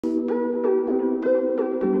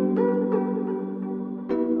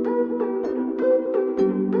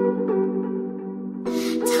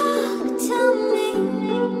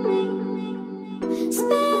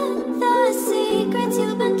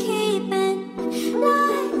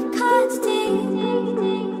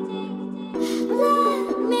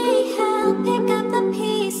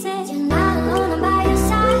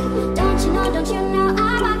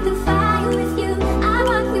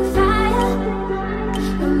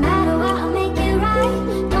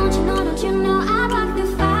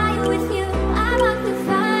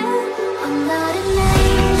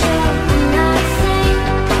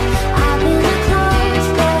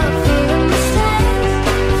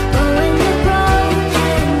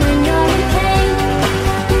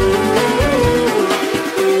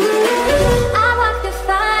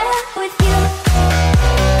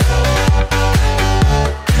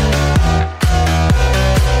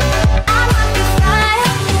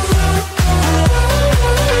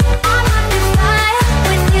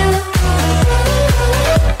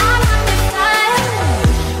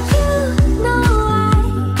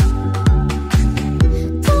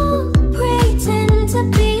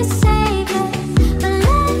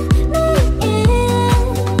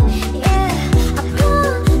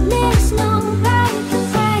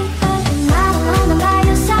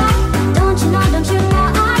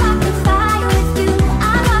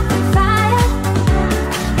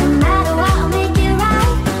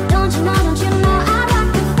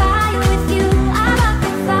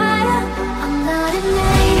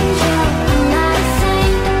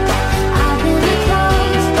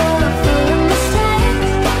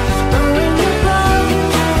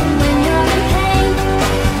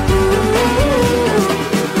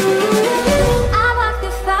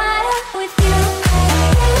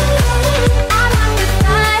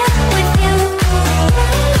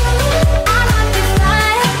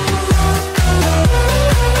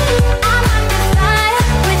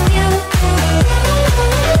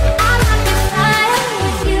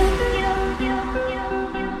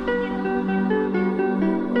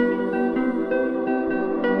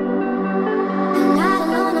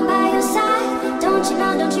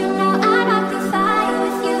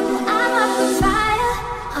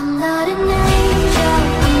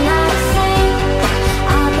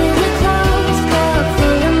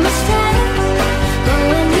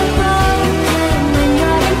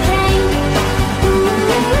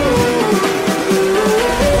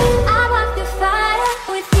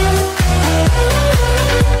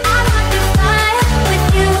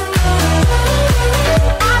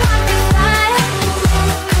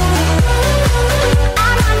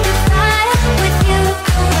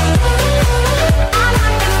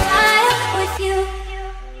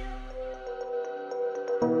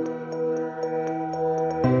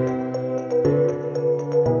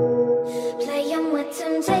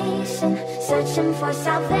searching for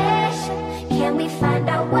salvation. Can we find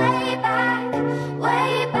our way back,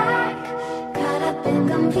 way back? Caught up in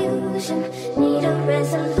confusion, need a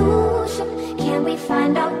resolution. Can we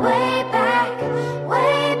find our way back,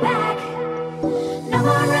 way back? No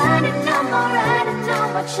more running, no more running, no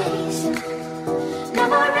more chasing. No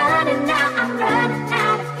more running now, I'm running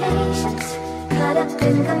out of patience. Caught up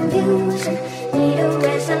in confusion, need a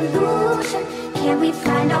resolution. Can we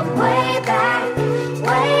find our way back,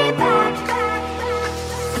 way back?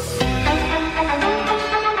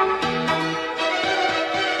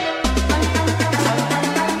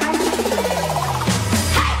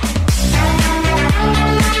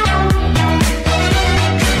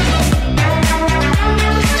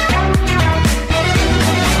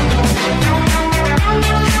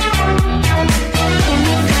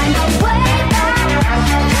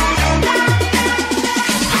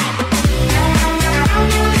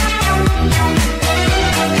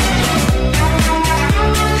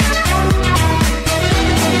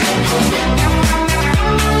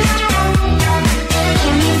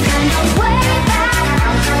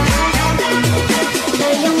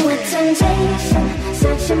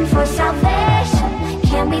 Searching for salvation.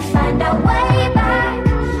 Can we find our way back,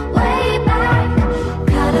 way back?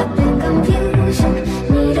 Caught up in confusion,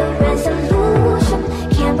 need a resolution.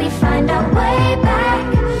 Can we find our way back,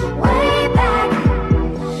 way back?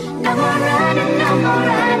 No more running, no more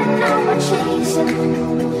running, no more chasing.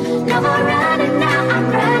 No more running now, I'm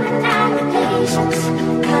running out of patience.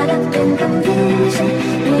 Caught up in confusion,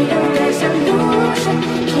 need a resolution.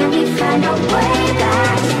 Can we find our way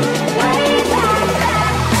back, way back?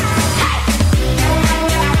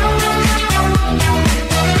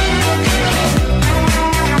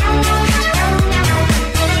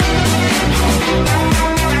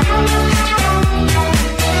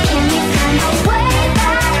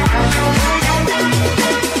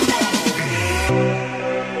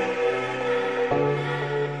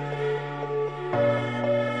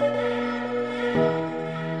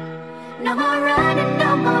 No more running, no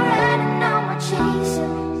more running, no more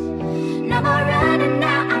chasing. No more running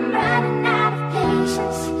now, I'm running out of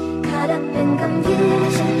patience. Caught up in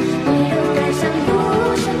confusion, need a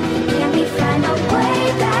resolution. Can we find our way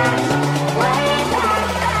back, way back?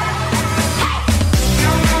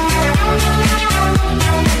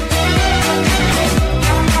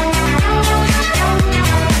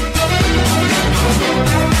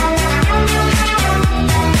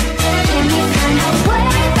 Can we find our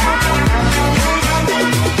way back?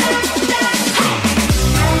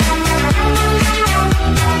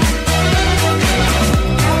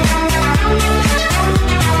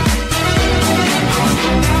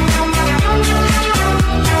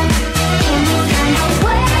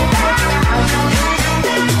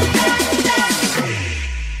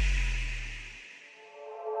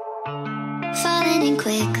 Falling in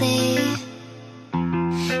quickly.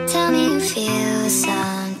 Tell me you feel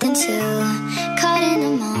something too. Caught in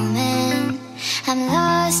the moment, I'm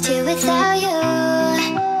lost here without you.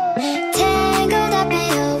 Tangled up in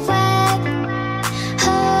your web,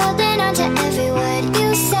 holding on to every word you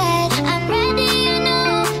said. I'm ready, you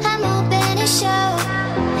know, I'm open to show.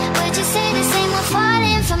 Would you say the same? We're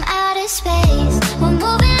falling from outer space. We're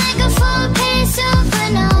moving like a full-paced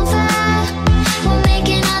supernova. We're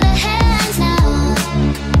making all the headlines now,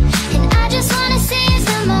 and I just wanna seize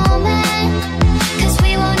the moment, 'cause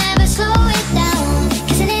we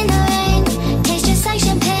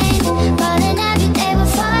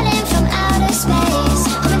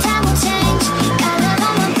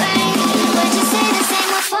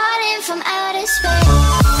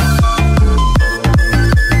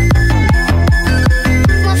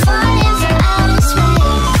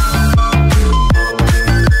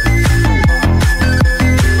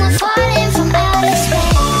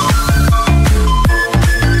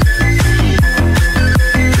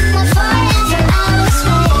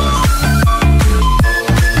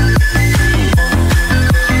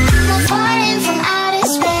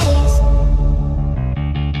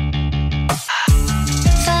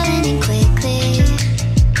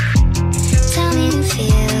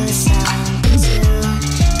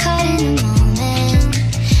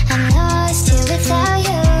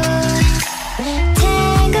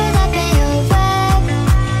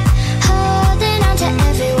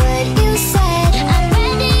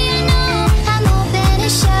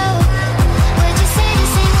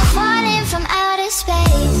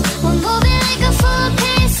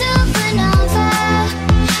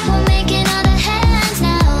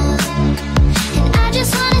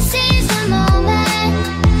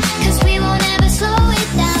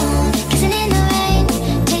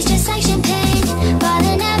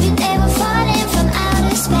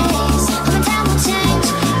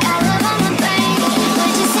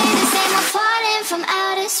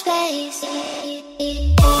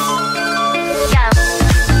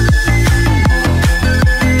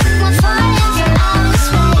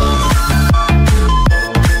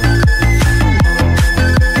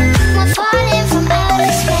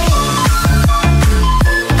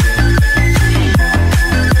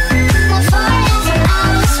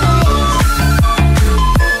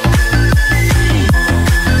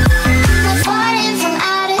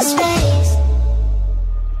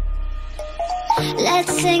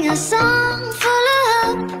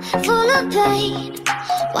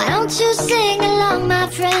Why don't you sing along, my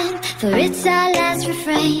friend? For it's our last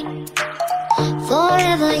refrain.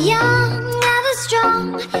 Forever young, ever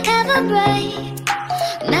strong, ever brave.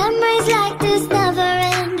 Memories like this never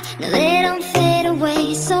end. No, they don't fade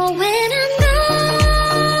away. So when I'm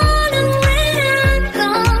gone, and when I'm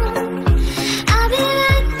gone, I'll be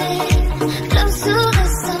right there, close to the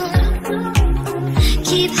sun.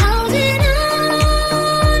 Keep holding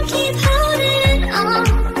on, keep holding on.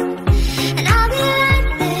 And I'll be right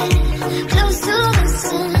there, close to the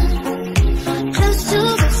sun, close to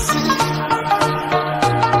the sun.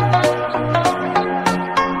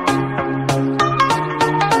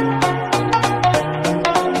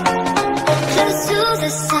 Close to the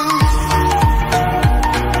sun.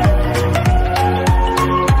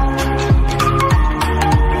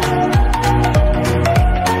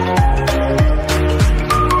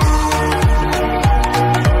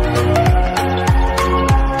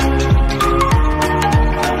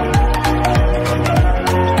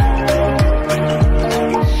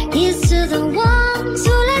 Here's to the ones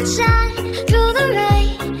who let shine through the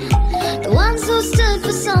rain, the ones who stood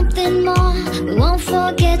for something more. We won't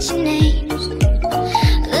forget your names.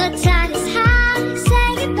 The tide is high, say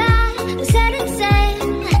goodbye, we said and said,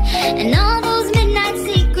 and all those midnight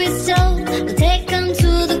secrets told, we'll take them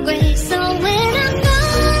to the grave. So when I'm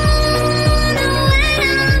gone, oh, when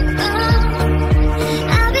I'm gone,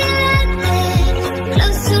 I'll be right there,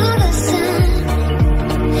 close to the sun.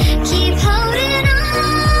 Keep holding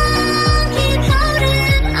on, keep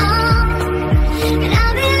holding on, and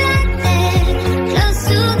I'll be right there, close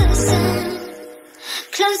to the sun,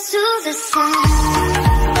 close to the sun.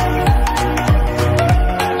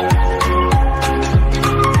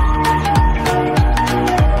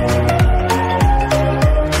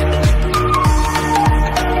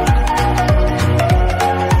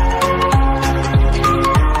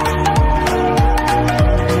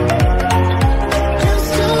 Close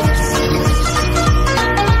to the sun.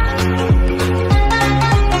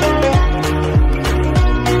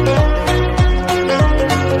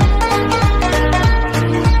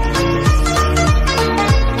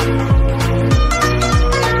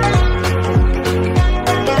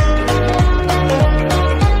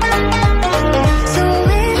 So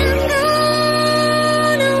when I'm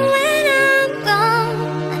gone, oh, when I'm gone,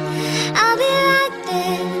 I'll be right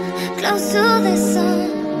there, close to the sun.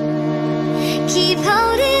 Keep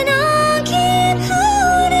holding on, keep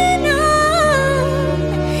holding on,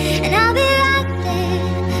 and I'll be right there,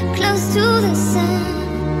 close to the sun,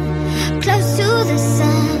 close to the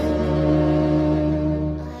sun.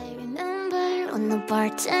 I remember when the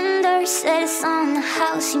bartender said it's on the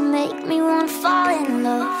house, you make me want to fall in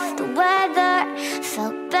love. The weather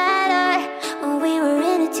felt better when we were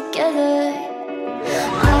in it together.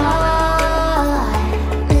 I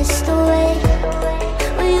miss the way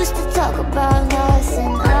we used to talk about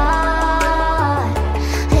nothing. I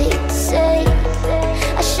hate to say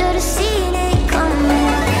I should have seen it coming.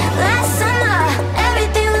 Last summer,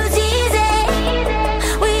 everything was easy.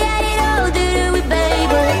 We had it all, didn't we,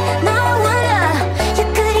 baby? No wonder you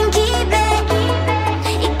couldn't keep it.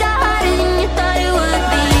 It got harder than you thought it would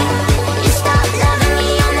be. You stopped loving me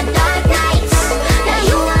on the dark nights. Now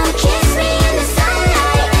you won't kiss me in the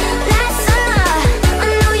sunlight. Last summer, I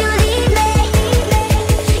know you leave me,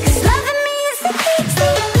 'cause loving me is the key to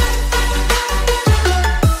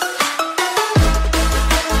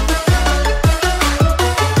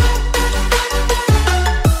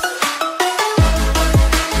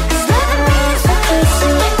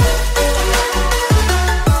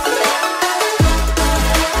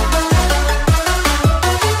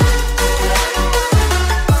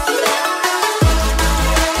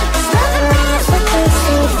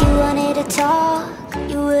If you wanted to talk,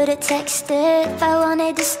 you would've texted. If I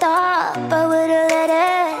wanted to stop, I would've let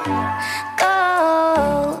it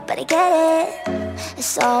go. But I get it,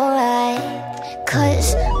 it's alright,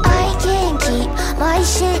 'cause I can't keep my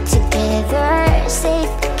shit together. Safe,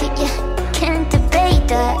 you can't debate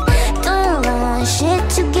that. Don't want shit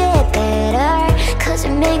to get better, 'cause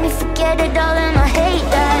it made me forget it all and I hate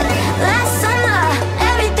that. Last summer,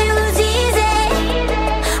 everything was easy.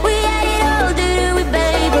 We had it all, didn't we,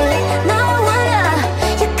 baby? No wonder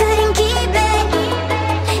you couldn't keep it.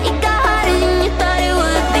 It got harder than you thought it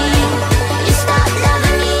would be. You stopped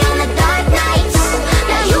loving me on the dark nights.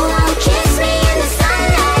 Now you won't kiss me in the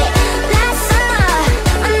sunlight. Last summer,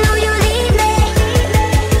 I know you leave me,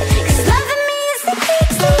 'cause loving me is the key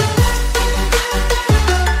to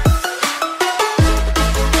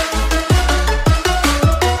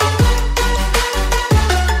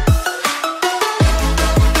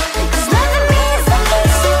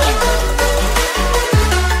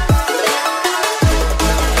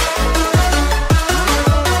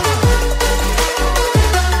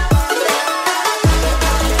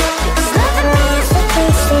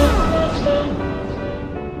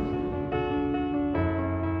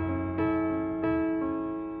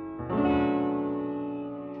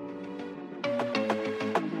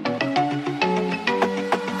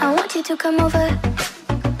you to come over.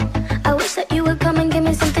 I wish that you would come and give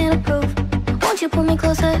me something to prove. Won't you pull me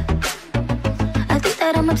closer? I think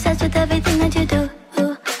that I'm obsessed with everything that you do.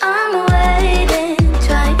 I'm waiting,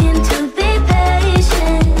 trying to be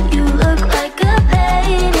patient. You look like a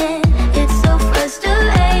painting. It's so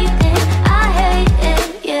frustrating. I hate it,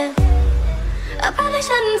 yeah. I probably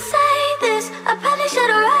shouldn't say this. I probably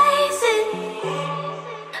should erase it.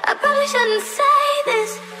 I probably shouldn't say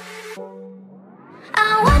this.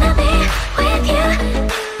 I wanna be with you.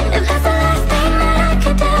 If that's the last thing that I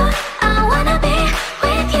could do. I wanna be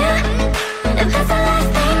with you. If that's the last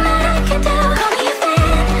thing that I could do. Call me a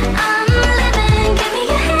fan. I'm living. Give me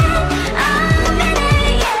your hand. I'm in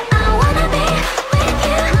it, yeah. I wanna be with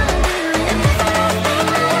you. If that's the last thing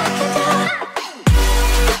that I could do.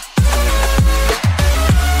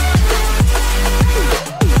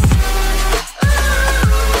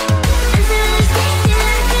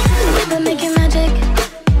 We've been making magic,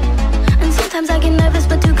 and sometimes I get nervous,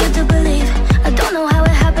 but too good to believe. I don't know how it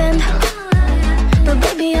happened, but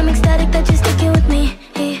baby, I'm ecstatic that you're sticking with me.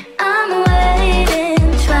 I'm waiting,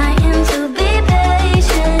 trying to be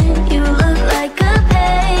patient. You look like a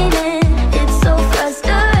painting. It's so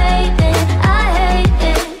frustrating. I hate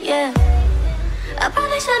it, yeah. I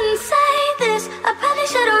probably shouldn't say this. I probably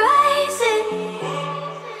should erase it.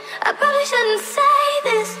 I probably shouldn't say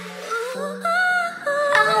this.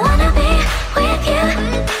 I wanna be with you.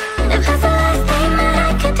 If that's the last thing that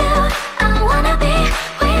I could do. I wanna be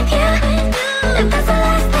with you. If that's the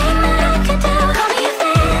last thing that I could do. Call me a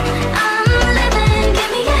fan. I'm living. Give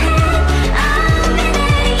me your hand. I'm in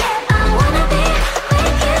it, yeah. I wanna be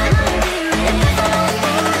with you. If that's the last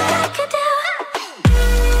thing that I could do.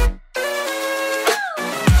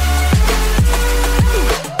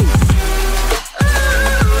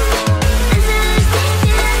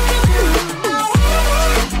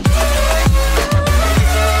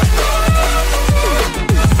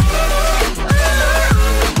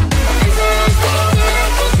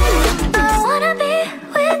 I wanna be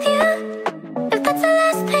with you. If that's the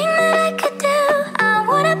last thing that I could do. I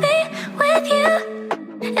wanna be with you.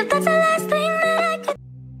 If that's the last thing that I could.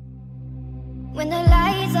 When the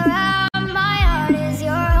lights are out, my heart is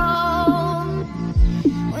your home.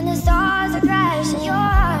 When the stars are crashing, your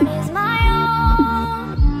heart is my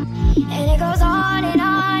own. And it goes on and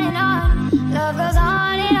on and on. Love goes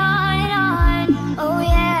on and on and on. Oh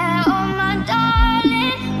yeah, oh my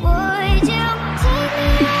darling, would you take me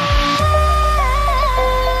away?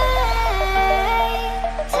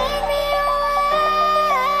 Take me away.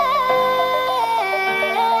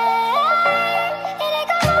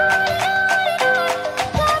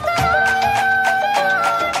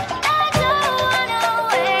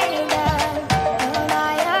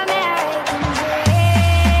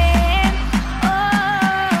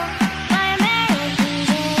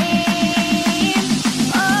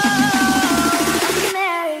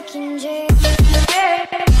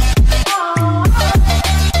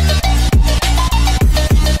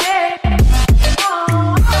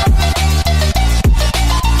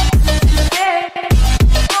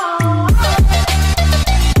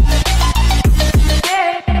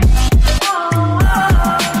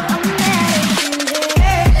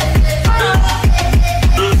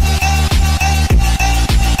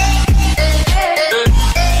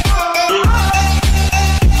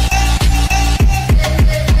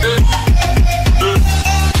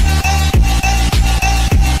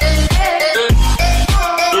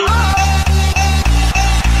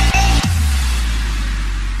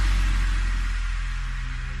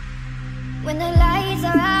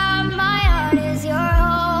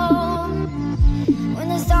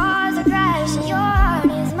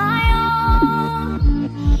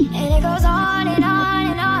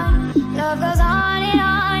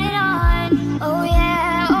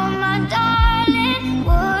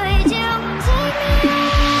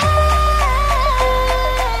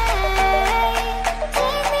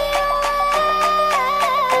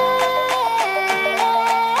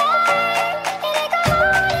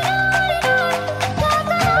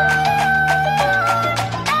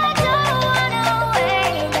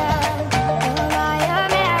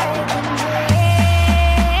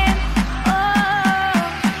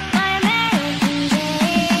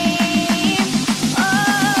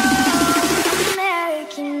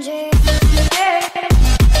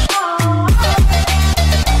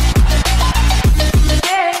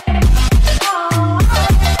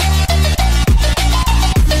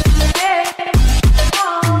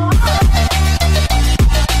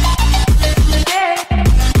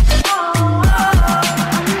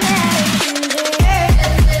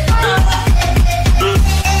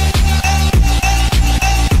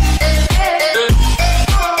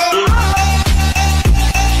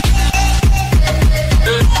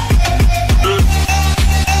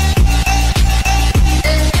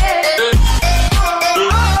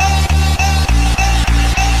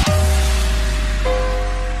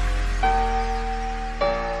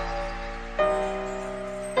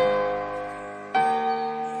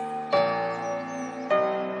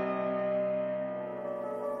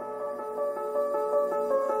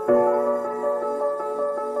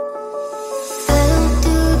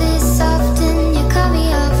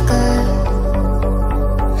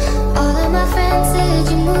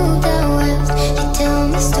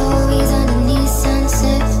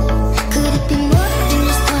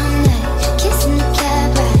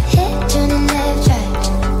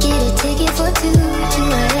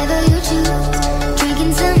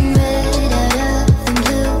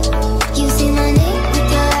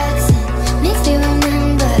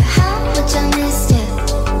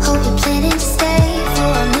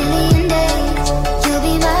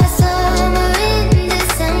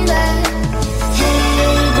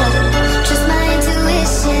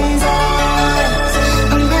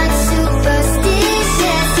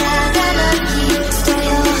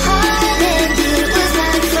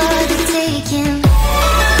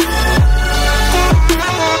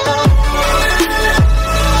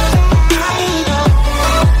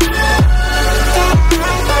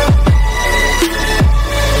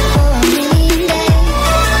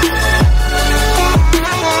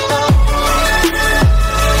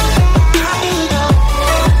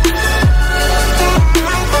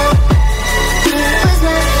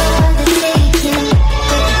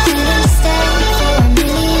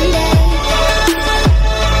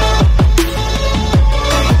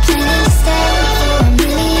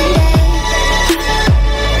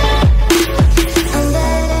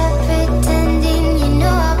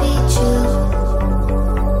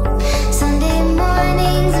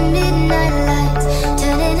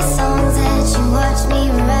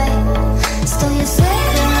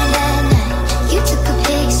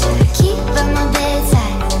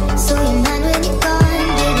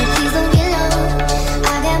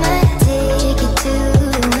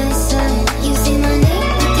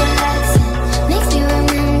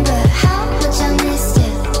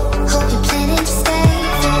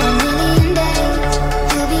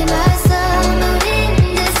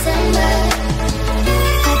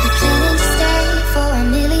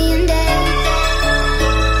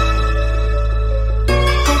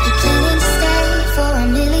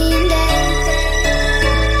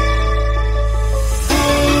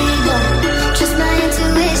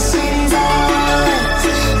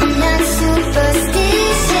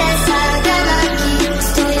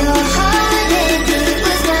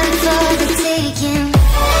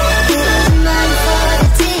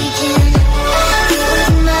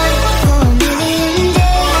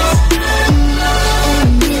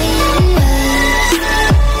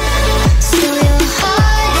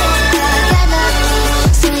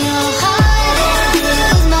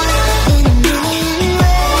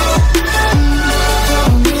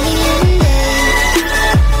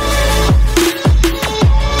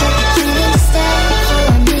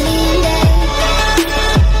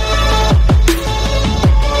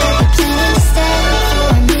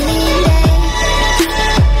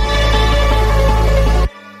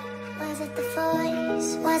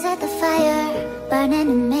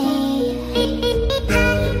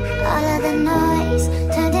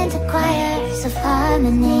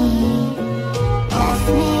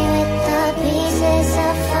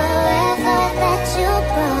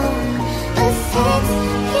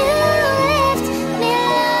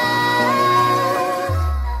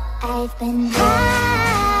 open high.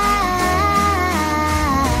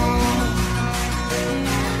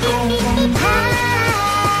 Open high.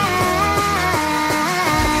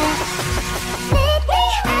 Let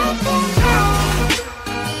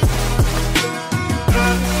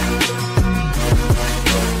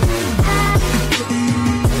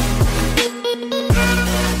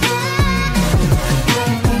me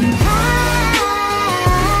open high.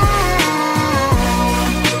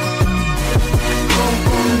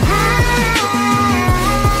 Open high.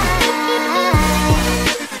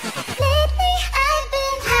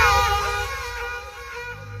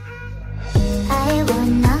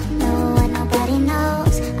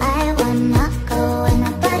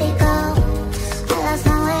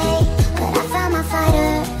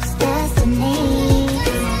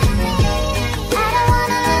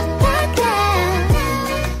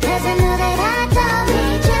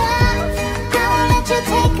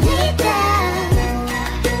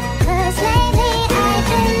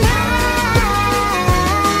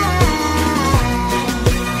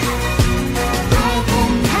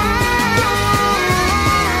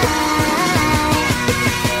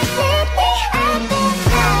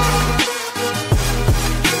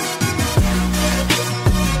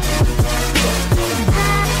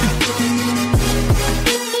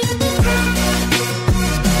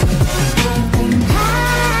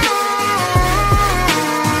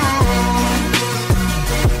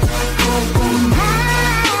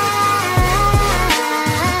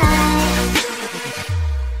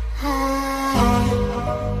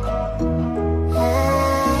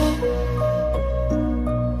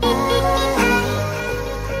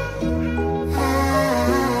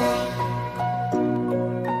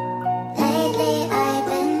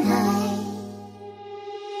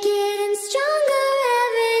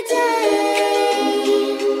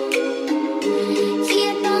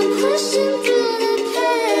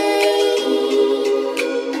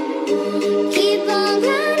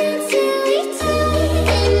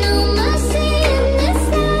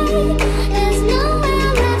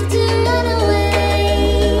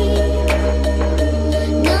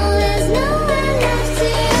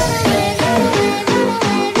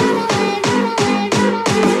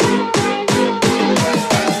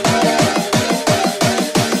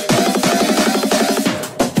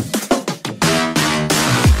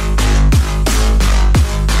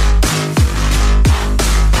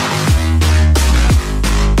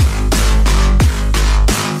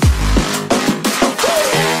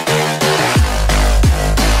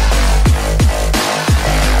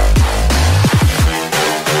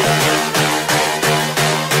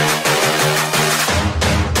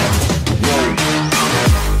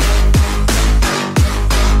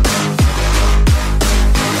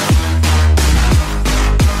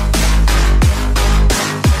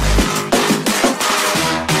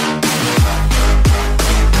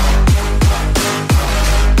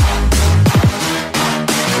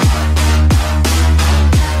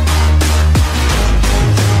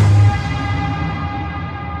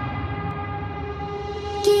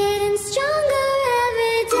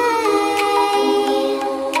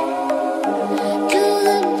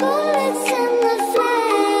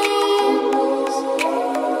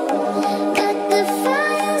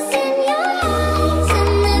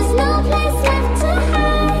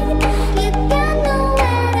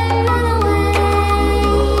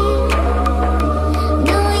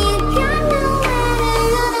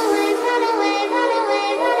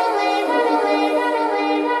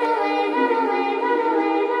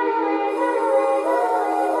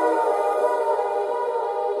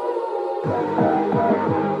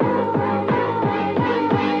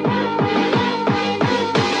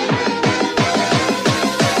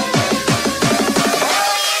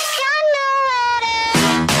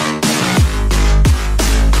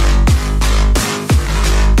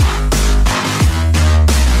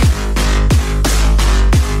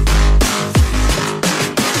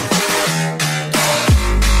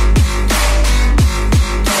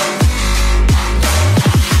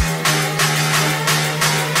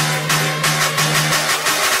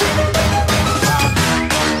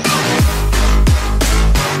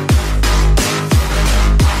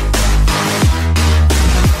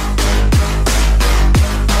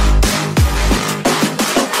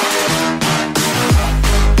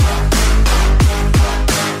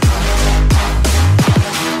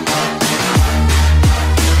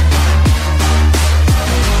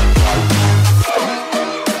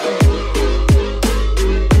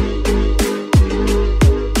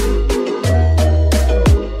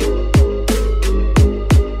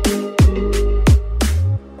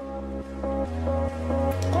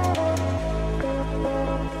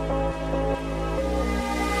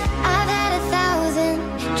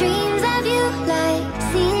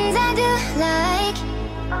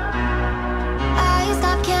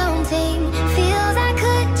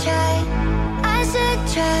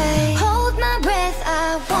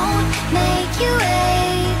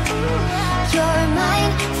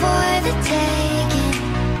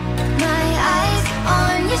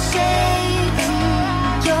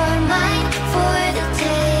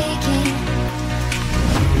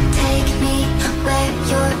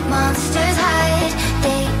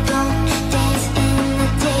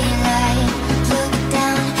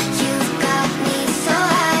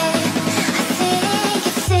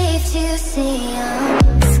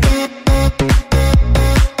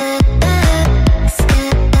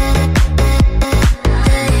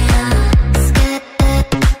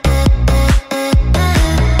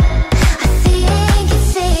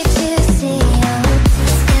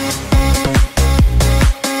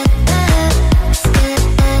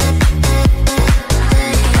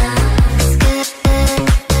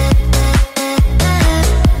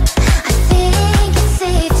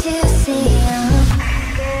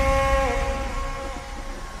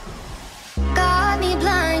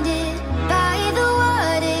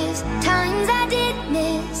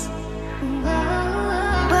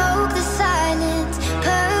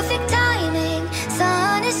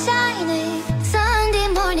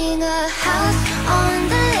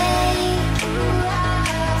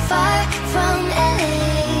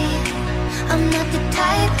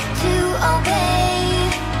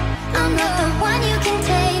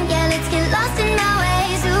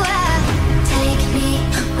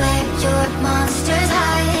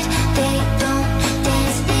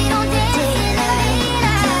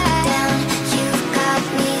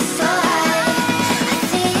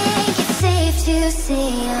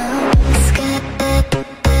 see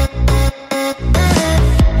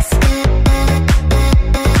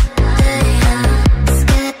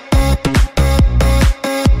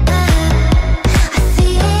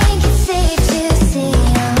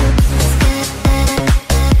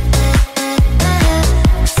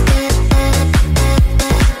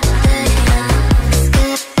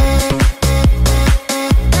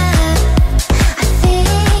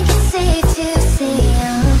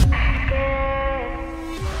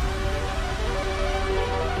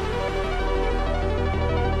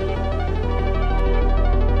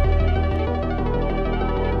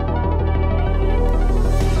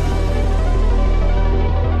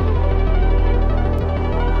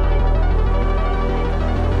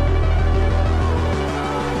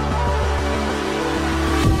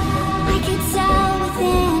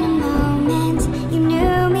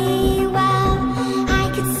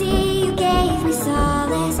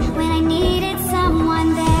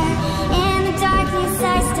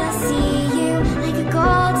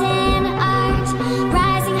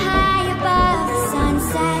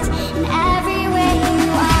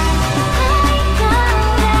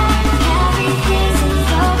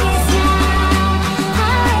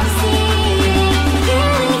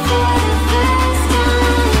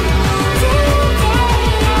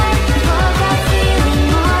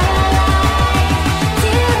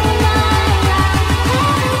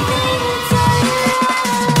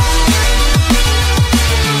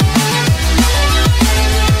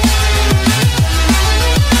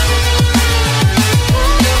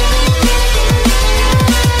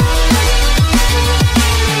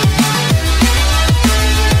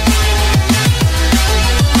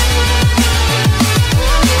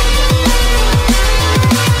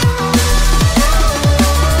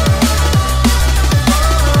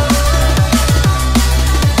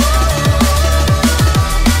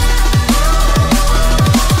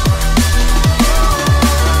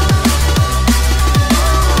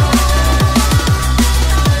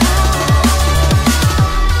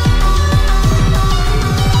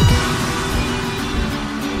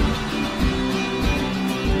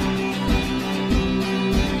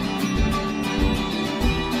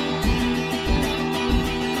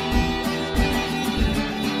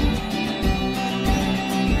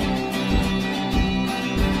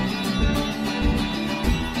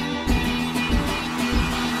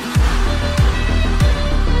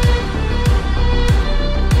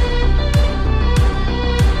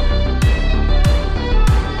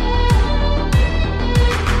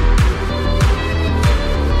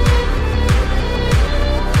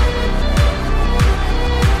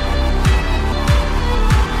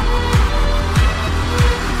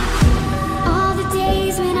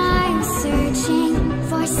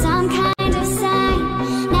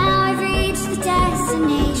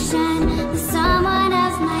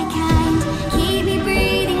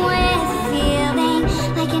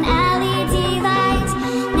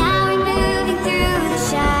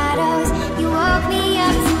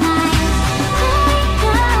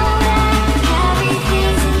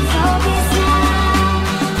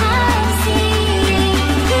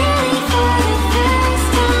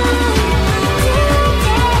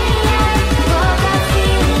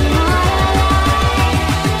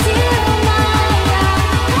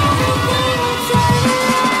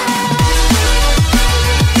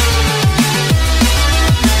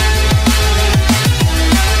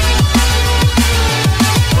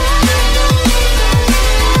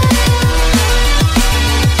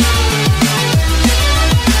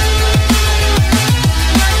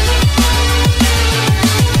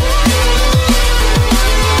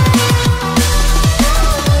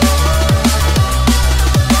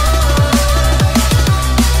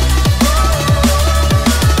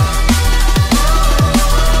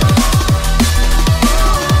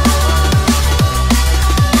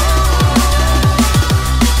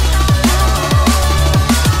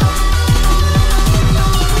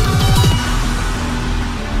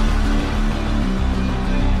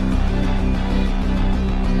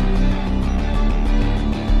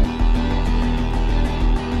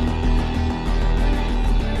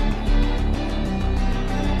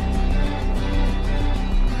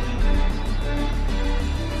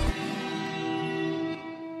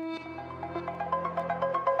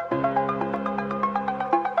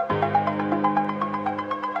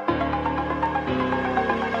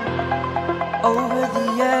over the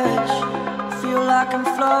edge. Feel like I'm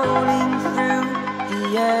floating through the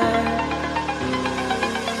air.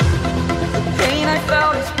 The pain I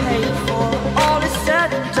felt is paid for, all is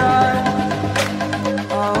said and done.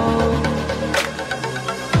 Oh,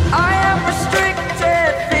 I am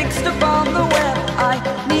restricted, fixed upon the web. I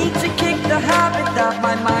need to kick the habit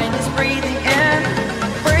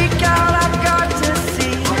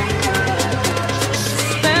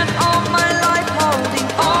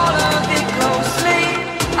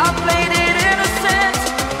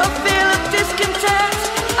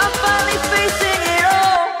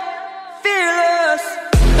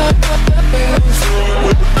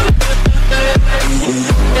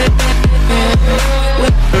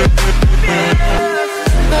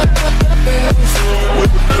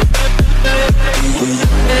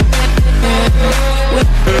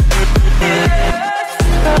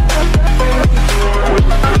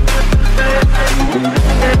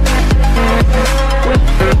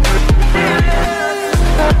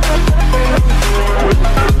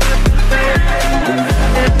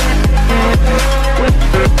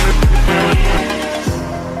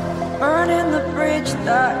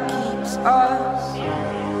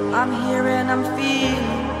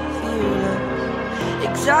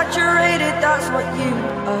Exaggerated, that's what you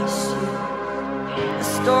assume. The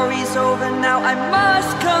story's over now, I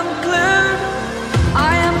must conclude.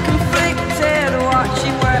 I am conflicted,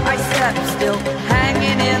 watching where I step still,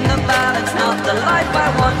 hanging in the balance. Not the life I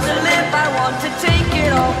want to live, I want to take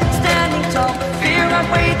it all. Standing tall, fear I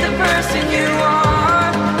weighed the person you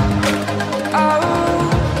are. Oh,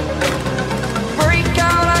 break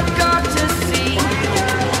out, I've got to see.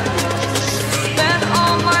 Spent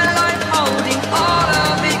all my life holding all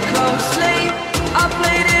of it closely. I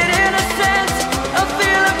played it in a sense, a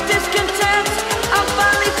feel of discontent. I'm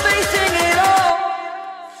finally facing it all,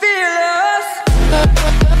 fearless.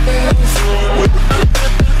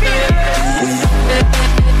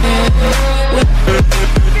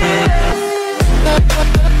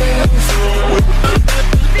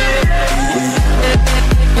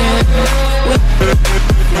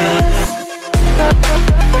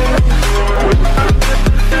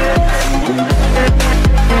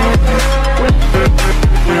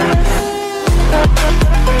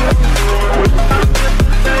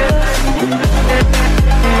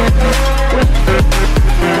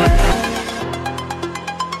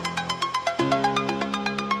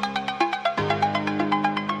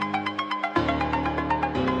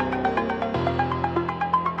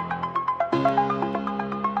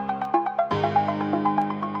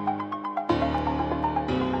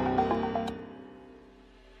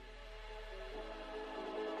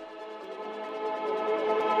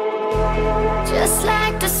 Just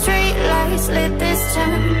like the street lights lit this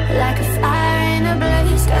town, like a fire in a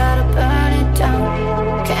blaze, gotta burn it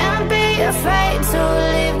down. Can't be afraid to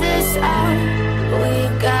leave this out. We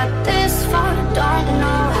got this far, don't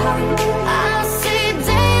know how. I see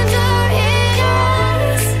danger in your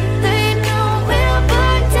eyes. They know we'll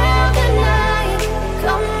burn down the night.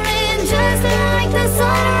 Coming just like the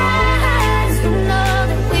sunrise. You know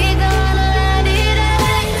that we gonna let it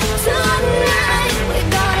out tonight. We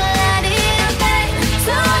gonna let it out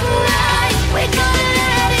tonight. We gonna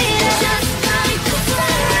let it out just like the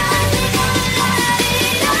sunrise. We gonna let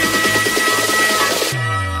it out.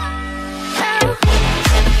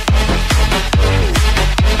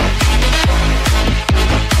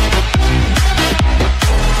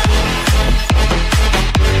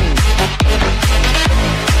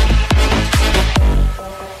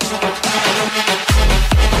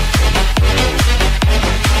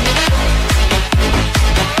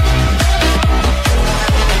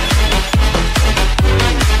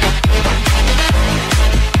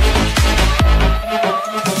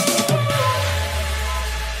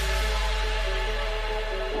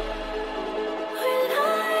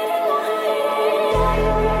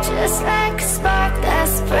 Just like a spark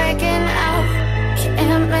that's breaking out.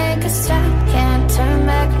 Can't make a stop, can't turn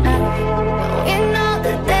back now. We know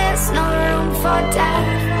that there's no room for doubt.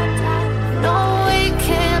 No, we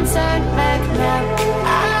can't turn back now.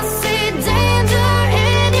 I see danger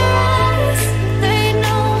in your eyes. They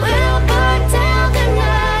know we'll burn down the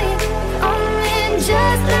night. Coming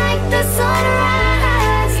just like the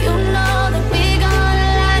sunrise. You know that we gonna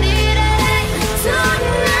let it out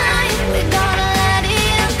tonight. We gonna let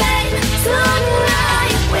it out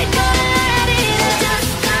tonight. We gonna let it out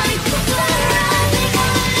just like the sunrise. We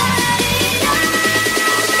gonna let it out.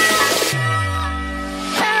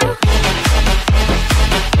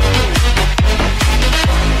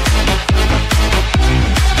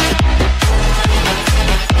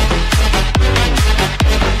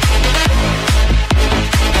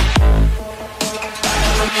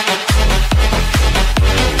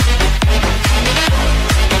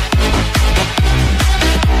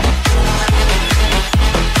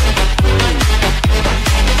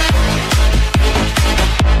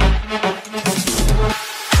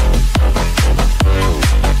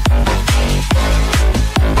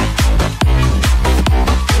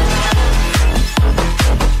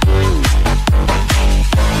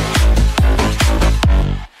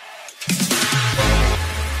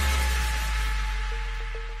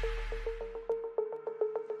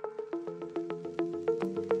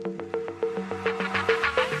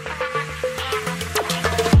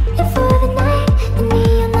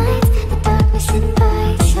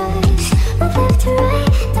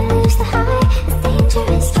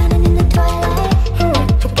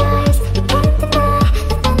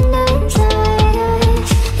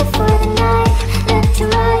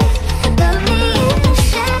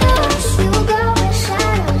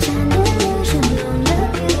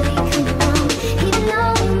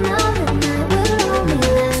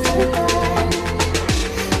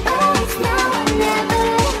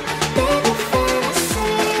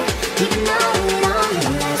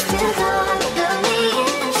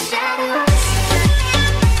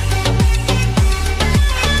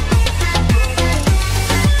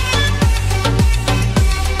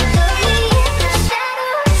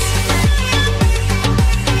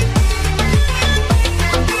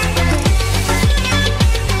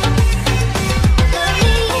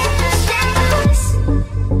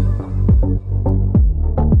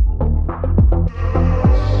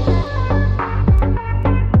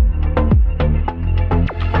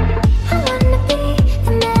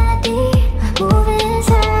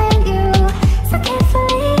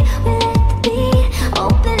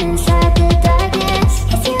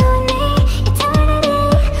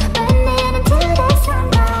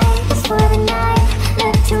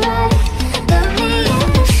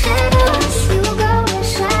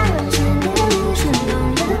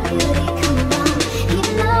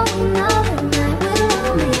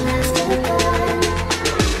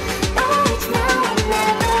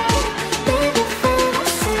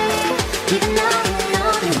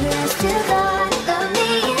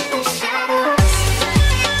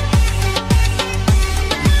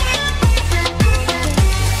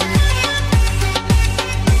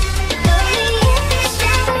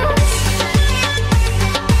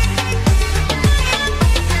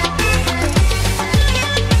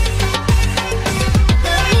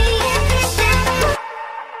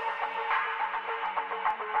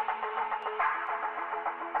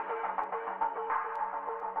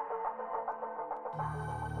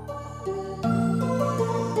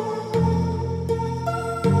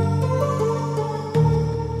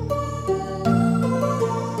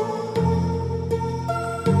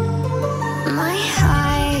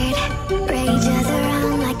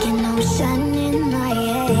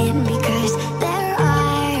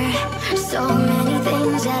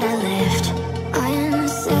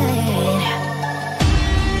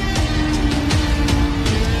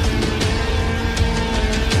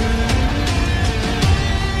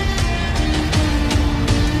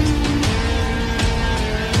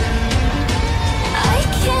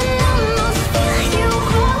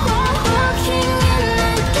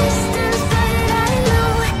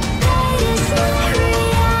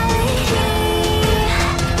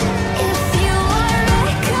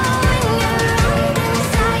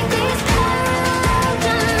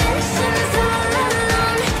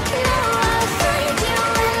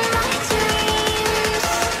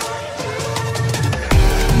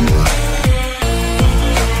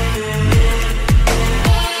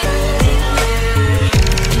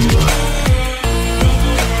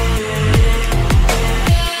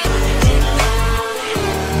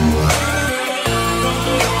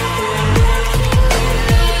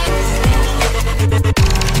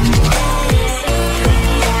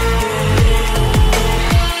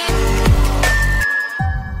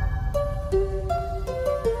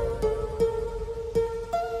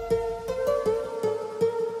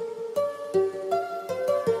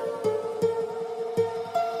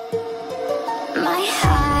 My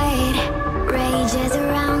heart rages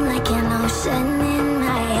around like an ocean in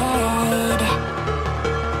my head.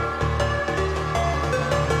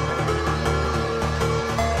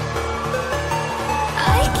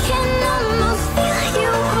 I can almost feel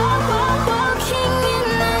you walking in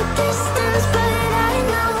the distance, but I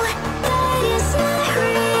know that it's not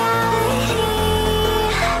reality.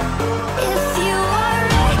 If you are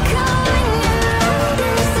echoing around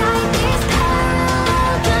inside these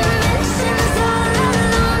parallel dimensions all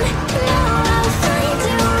alone, know I'll find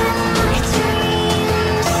you in my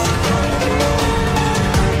dreams.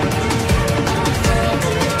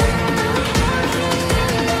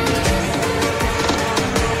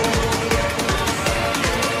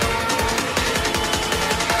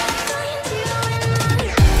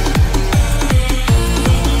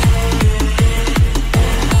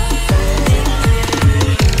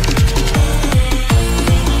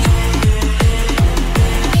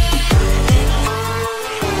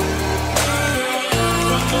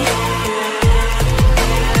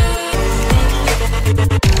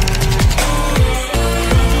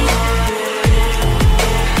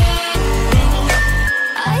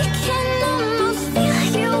 I can almost feel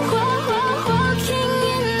you walking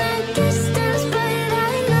in the distance, but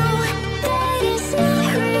I know that it's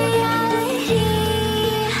not reality.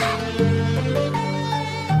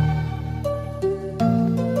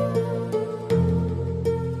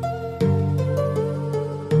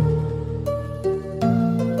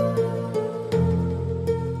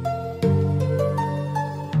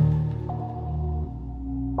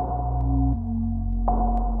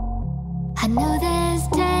 I know there's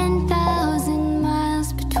 10,000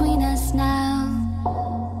 miles between us now,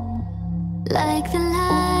 like the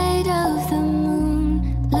light of the moon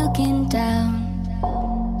looking down.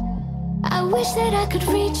 I wish that I could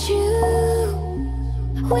reach you,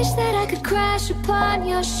 wish that I could crash upon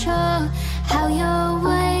your shore. How your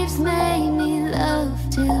waves made me love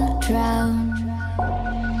to drown.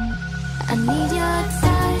 I need your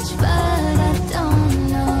touch, but I don't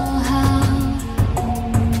know how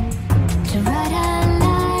to write a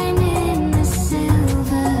line in the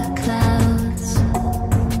silver clouds.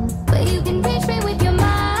 But you can reach me with your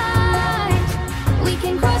mind. We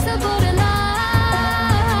can cross the borderline.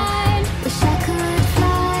 Wish I could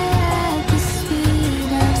fly at the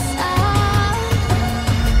speed of sound.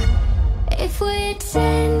 If we're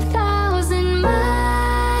 10,000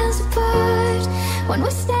 miles apart, when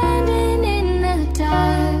we're standing in the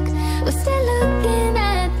dark, we're still looking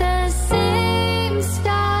at the same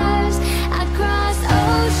stars. I'd cross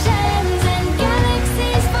oceans and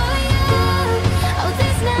galaxies for you. Oh,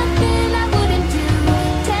 there's nothing I wouldn't do.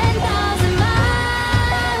 10,000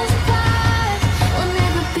 miles apart, we'll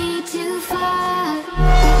never be too far.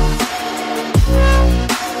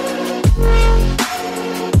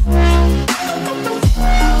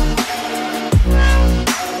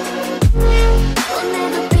 We'll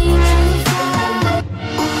never be too far.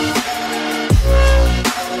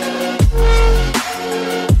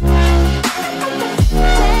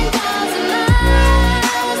 10,000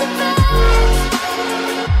 miles apart.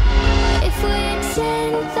 If we're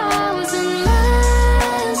 10,000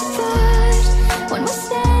 miles apart, when we're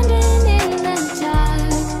standing in the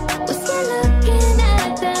dark, we're still looking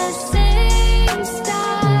at the same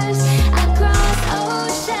stars. I'd cross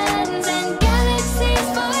oceans and galaxies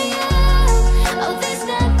for you. Oh, there's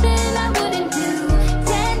nothing I wouldn't do.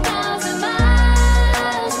 10,000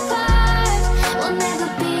 miles apart, we'll never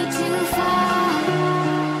be too far.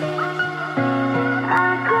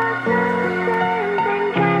 I'd cross oceans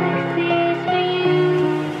and galaxies for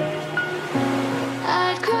you.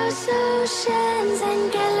 I'd cross oceans and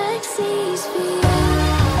galaxies for you.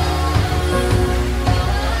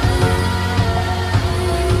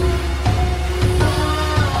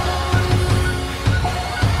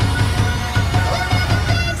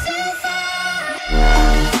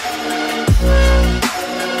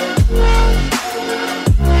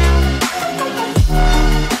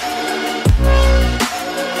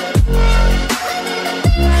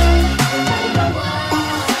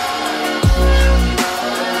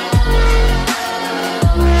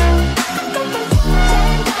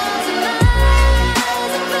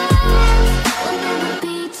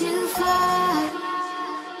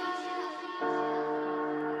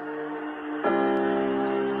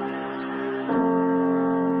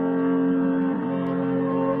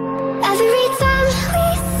 Every time we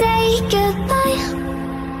say goodbye,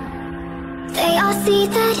 they all see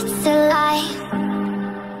that it's a lie.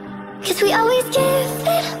 'Cause we always give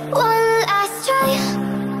it one last try.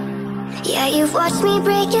 Yeah, you've watched me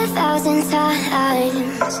break 1,000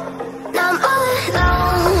 times. Now I'm all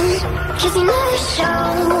alone, 'cause you never show.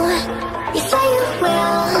 You say you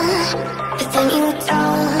then you don't.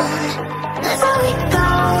 That's how it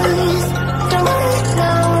goes. Don't wanna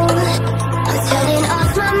know. I'm turning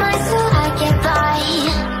off my mind so I get by.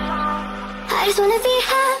 I just wanna be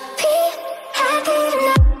happy, happy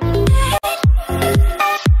tonight.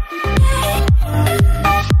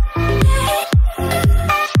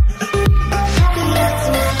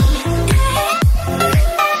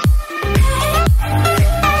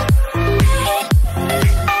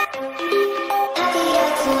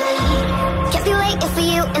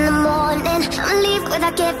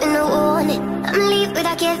 Giving a warning, I'ma leave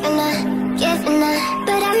without giving a.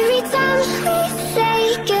 But every time we say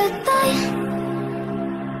goodbye,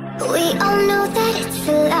 we all know that it's a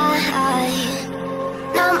lie.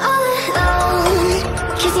 Now I'm all alone,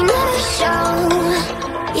 'cause you never show.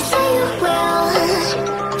 You say you will,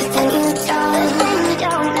 but then you don't.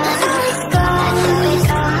 That's how it goes.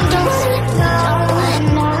 Don't wanna know.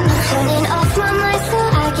 I'm turning off my mind so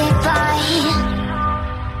I get by.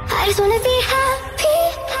 I just wanna be happy.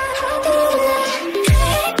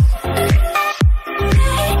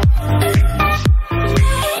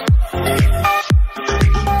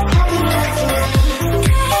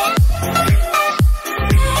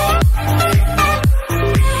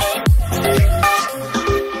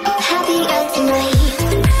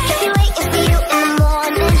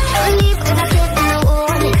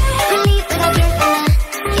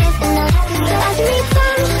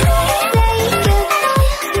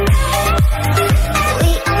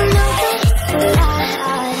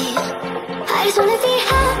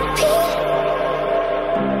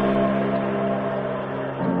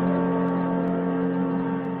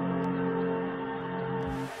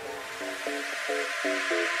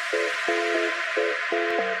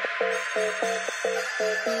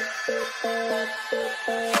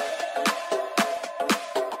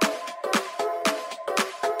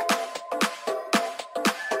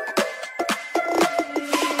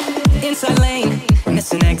 Inside lane,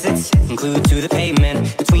 missing exits, glued to the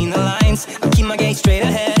pavement. Between the lines, I keep my gaze straight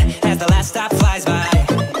ahead as the last stop flies by.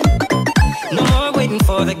 No more waiting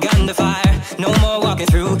for the gun to fire. No more walking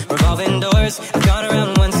through revolving doors. I've gone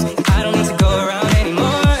around once, I don't need to go around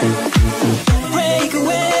anymore. Break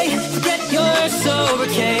away, forget your sober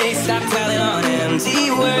case. Stop dwelling on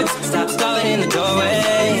empty words. Stop stalling in the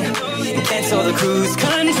doorway. Cancel the cruise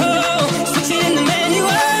control. Switching in the manual.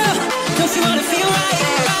 Don't you wanna feel right?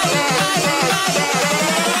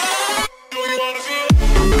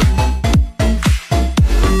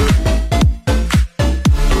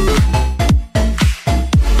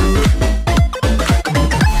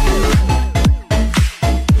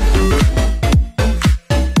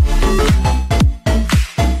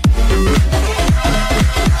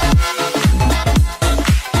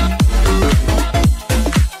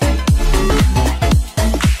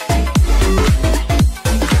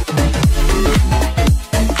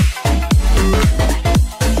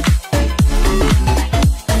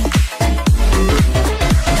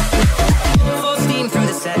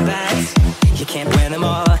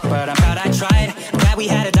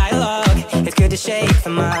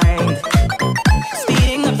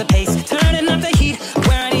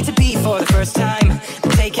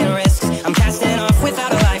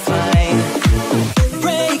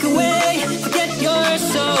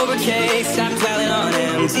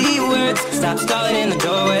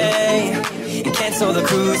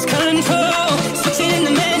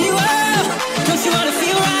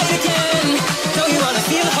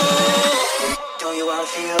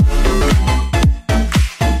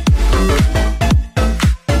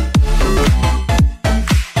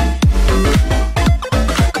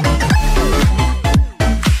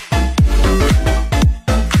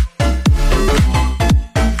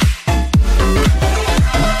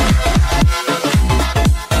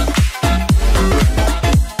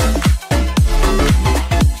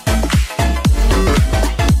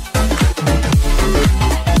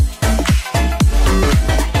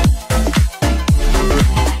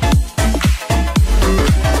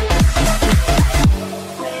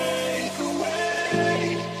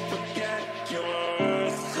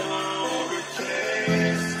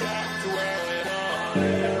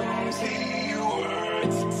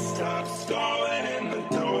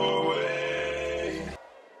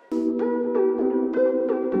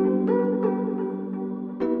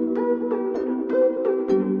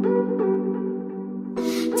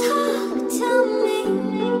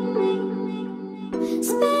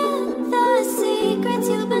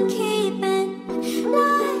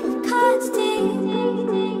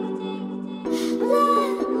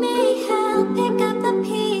 Pick up the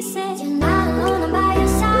pieces. You're not alone, I'm by your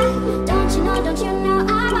side. Don't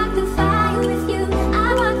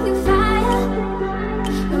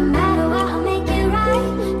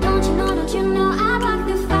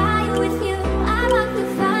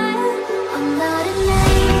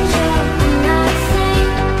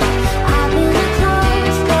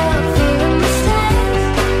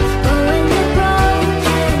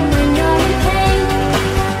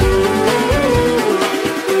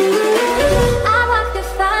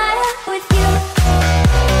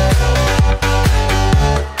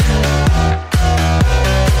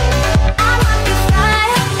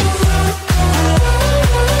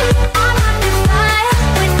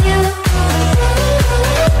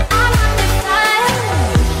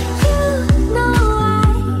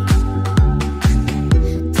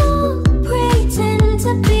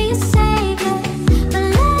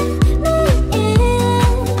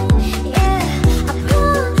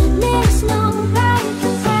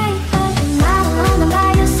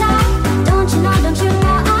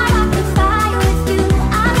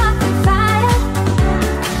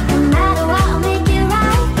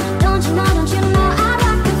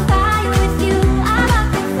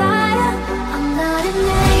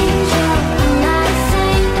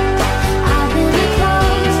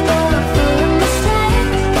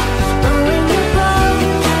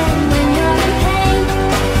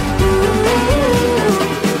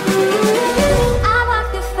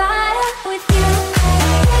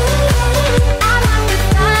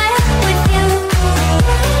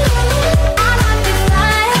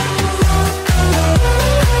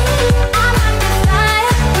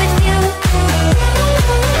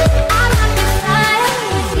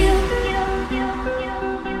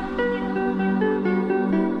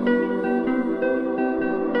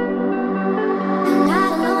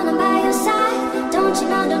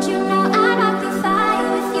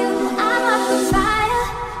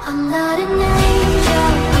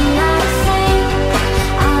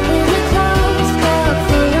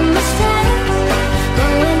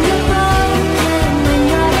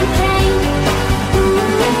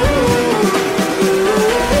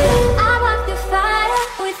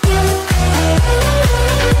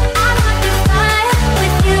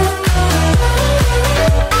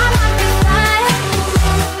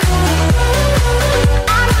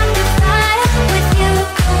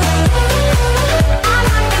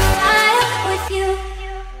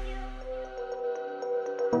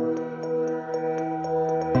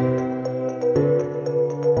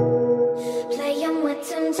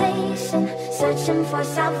searching for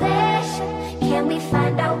salvation. Can we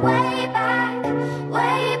find our way back,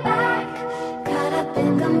 way back? Caught up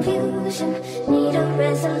in confusion, need a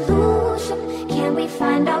resolution. Can we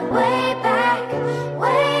find our way back,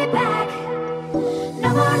 way back? No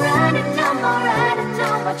more running, no more running, no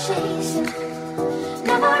more chasing.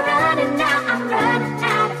 No more running now, I'm running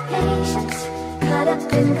out of patience. Caught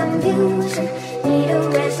up in confusion, need a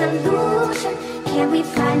resolution. Can we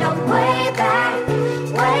find our way back,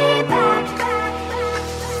 way back?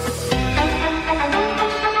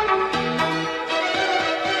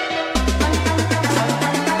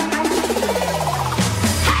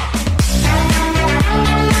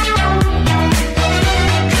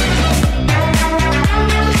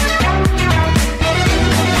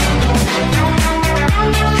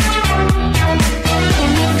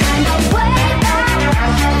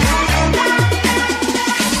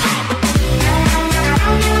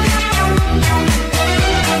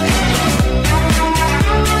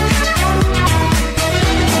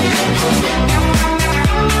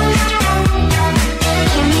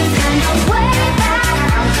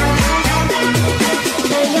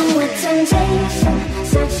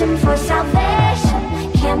 Searching for salvation.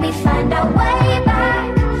 Can we find our way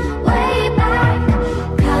back, way back?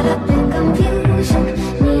 Caught up in confusion,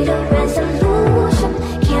 need a resolution.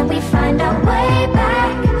 Can we find our way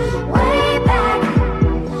back, way back?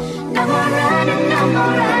 No more running, no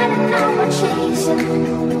more running, no more chasing.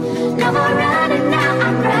 No more running now,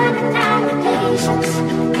 I'm running out of patience.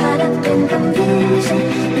 Caught up in confusion,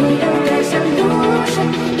 need a resolution.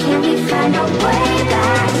 Can we find our way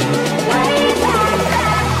back, way back?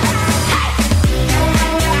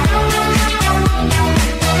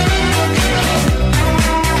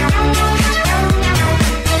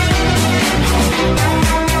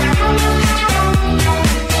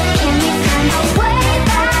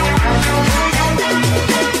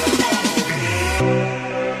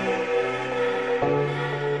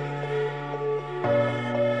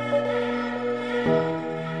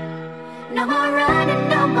 No more running,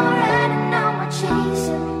 no more running, no more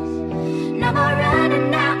chasing. No more running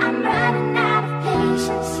now, I'm running out of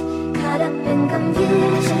patience. Caught up in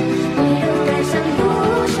confusion, need a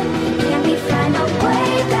resolution. Can we find our way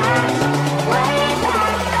back, way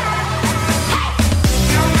back?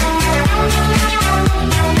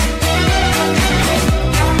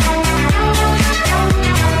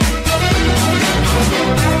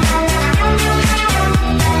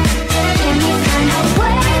 Can we find our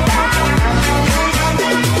way back?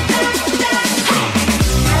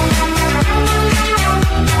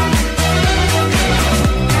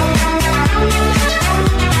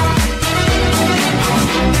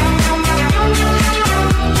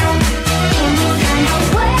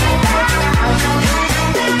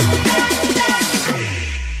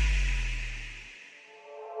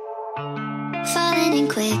 Falling in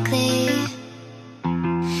quickly.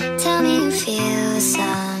 Tell me you feel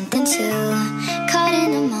something too. Caught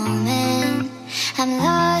in the moment, I'm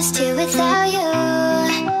lost here without you.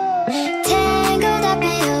 Tangled up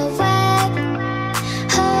in your web,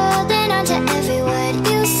 holding on to every word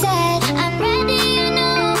you said. I'm ready, you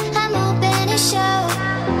know, I'm open to show.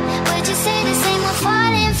 Would you say the same? We're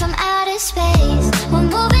falling from outer space. We're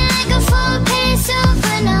moving like a full-paced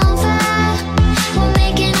supernova. We're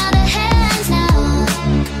making all the headlines now,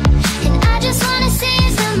 and I just wanna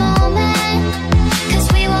seize the moment, 'cause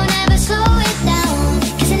we won't ever slow it down.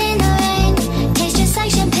 Kissing in the rain, tastes just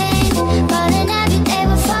like champagne. Falling every day,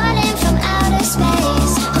 we're falling from outer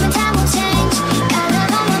space. Hoping time will change, got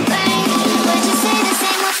love on my brain. Would you say the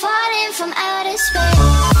same? We're falling from outer space.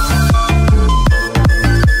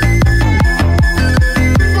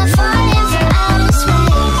 We're falling from outer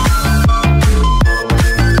space.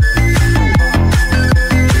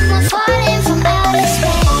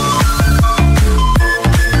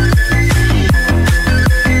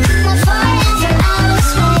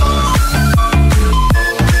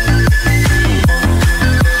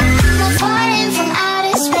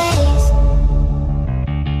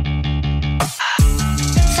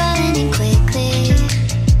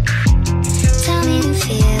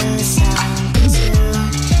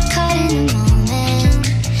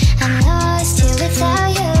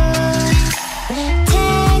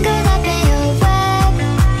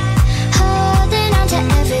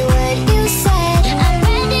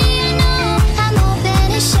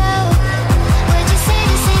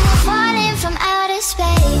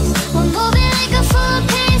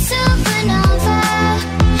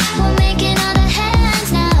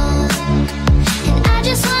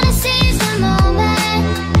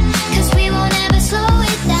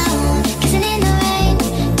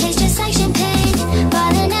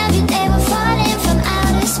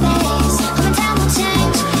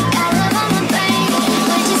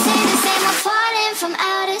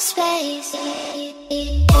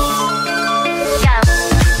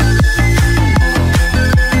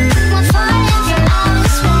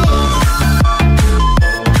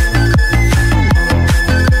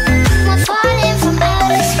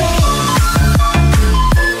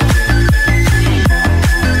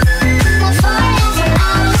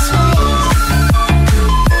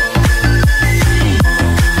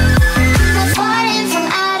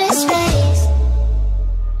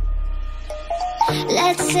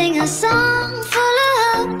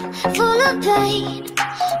 the pain.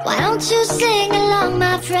 Why don't you sing along,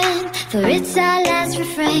 my friend? For it's our last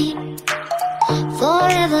refrain.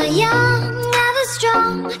 Forever young, ever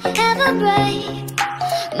strong, ever brave.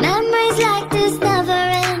 Memories like this never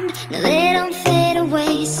end. No, they don't fade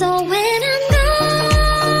away. So when I'm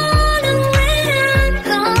gone, and when I'm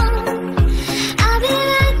gone, I'll be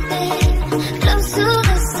right there, close to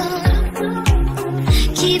the sun.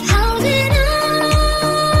 Keep holding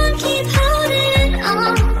on, keep holding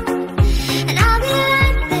on. And I'll be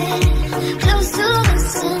right there, close to the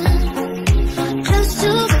sun, close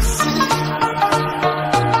to the sun.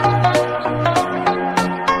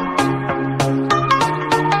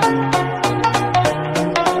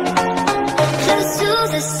 Close to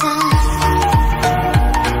the sun.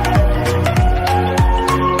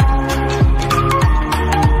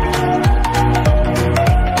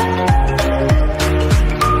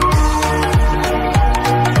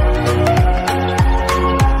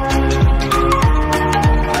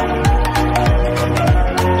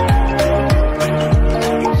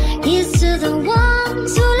 Here's to the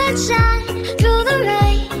ones who let shine through the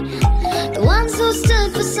rain, the ones who stood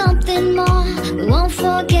for something more. We won't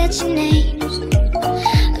forget your names.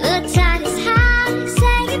 The tide is high,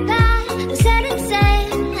 say goodbye, we said and said,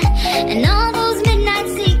 and all those midnight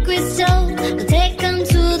secrets told, we'll take them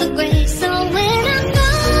to the grave. So when I'm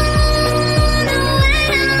gone, oh,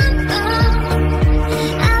 when I'm gone,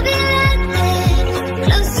 I'll be right there,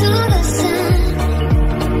 close to the sun.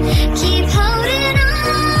 Keep holding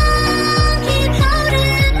on, keep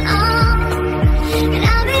holding on. And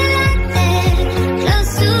I'll be right there,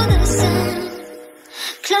 close to the sun,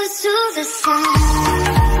 close to the sun.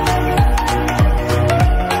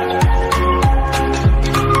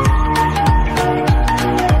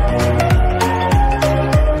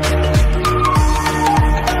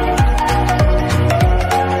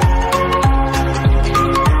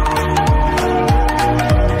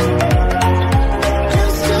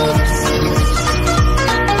 Close to the sun.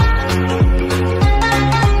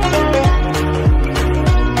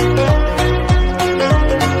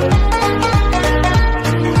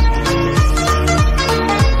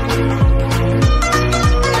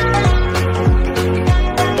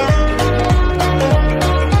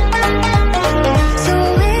 So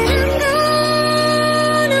when I'm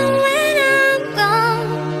gone, oh, when I'm gone,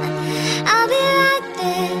 I'll be right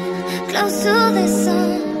there, close to the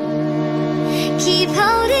sun. Keep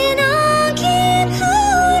holding on, keep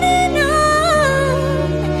holding on.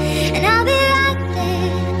 And I'll be right there,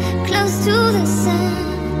 close to the sun,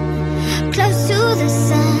 close to the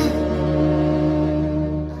sun.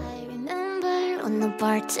 I remember when the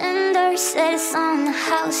bartender said it's on the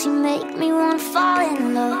house, you make me wanna fall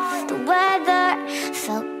in love. The weather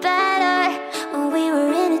felt better when we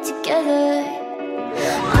were in it together.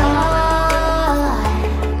 I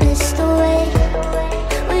miss the way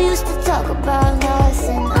we used to talk about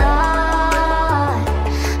nothing. I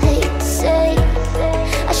hate to say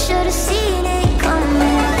I should have seen it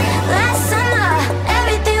coming. Last summer,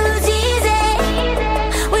 everything was easy.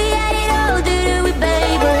 We had it all, didn't we,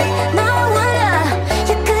 babe? But no wonder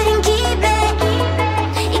you couldn't keep it.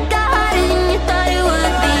 It got harder than you thought it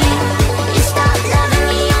would be. You stopped loving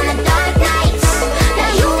me on the dark nights.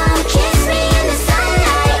 Now you won't kiss me in the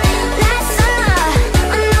sunlight. Last summer,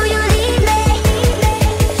 I know you leave me,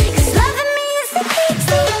 'cause loving me is the key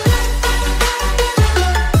to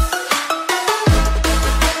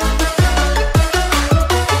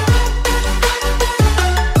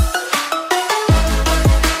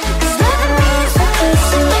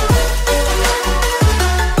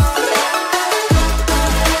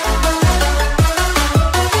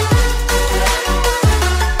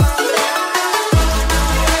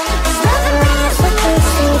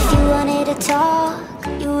If you wanted to talk,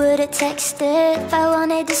 you would've texted. If I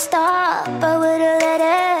wanted to stop, I would've let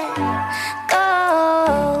it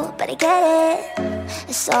go. But I get it,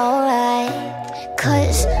 it's alright,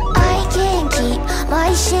 'cause I can't keep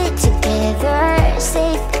my shit together.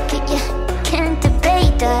 Safe, you can't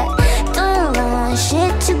debate that. Don't want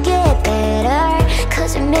shit to get better,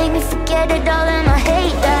 'cause it made me forget it all and I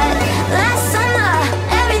hate that. Last summer,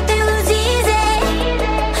 everything was easy.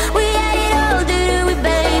 We had it all, didn't we,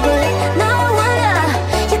 babe? But no wonder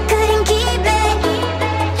you couldn't keep it.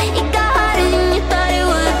 It got harder than you thought it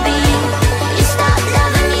would be. You stopped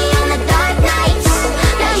loving me on the dark nights.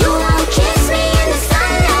 Now you won't kiss me in the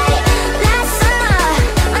sunlight. Last summer,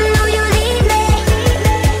 I know you leave me,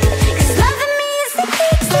 'cause loving me is the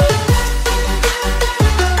key to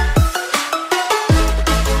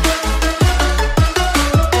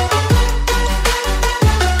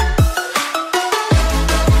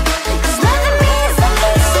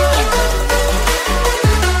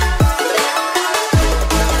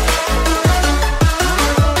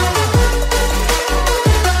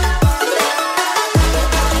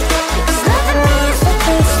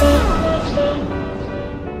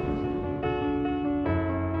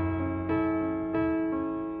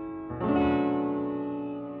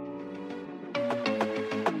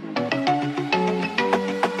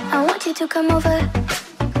you to come over.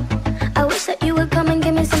 I wish that you would come and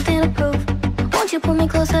give me something to prove. Won't you pull me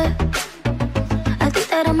closer? I think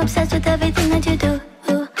that I'm obsessed with everything that you do.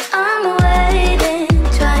 I'm waiting,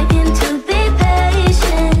 trying to be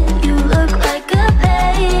patient. You look like a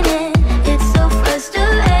painting. It's so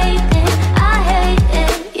frustrating. I hate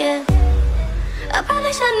it, yeah. I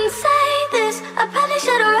probably shouldn't say this. I probably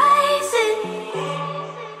should erase it.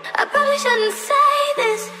 I probably shouldn't say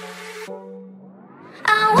this.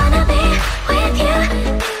 I wanna be with you.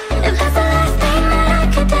 If that's the last thing that I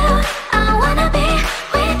could do. I wanna be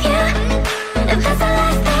with you. If that's the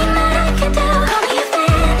last thing that I could do. Call me a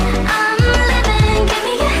fan, I'm living. Give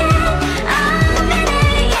me your hand, I'm in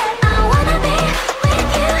it, yeah. I wanna be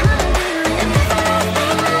with you. If that's the last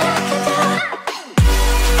thing that I could do.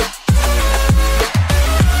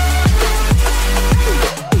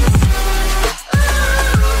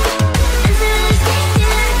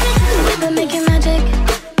 We've been making magic,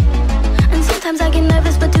 and sometimes I get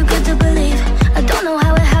nervous but too good to believe. I don't know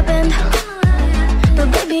how it happened,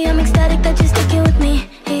 but baby I'm ecstatic that you're sticking with me.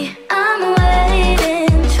 I'm waiting,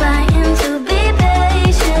 trying to be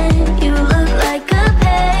patient. You look like a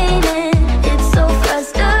painting. It's so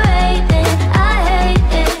frustrating. I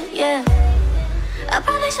hate it, yeah. I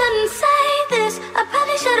probably shouldn't say this. I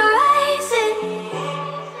probably should erase it.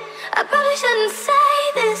 I probably shouldn't say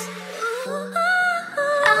this.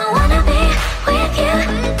 I wanna be with you.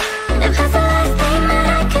 If that's the last thing that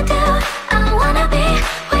I could do. I wanna be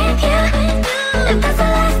with you. If that's the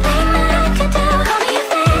last thing that I could do. Call me a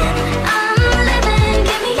fan, I'm living.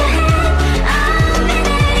 Give me your hand, I'm in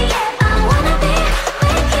it, yeah. I wanna be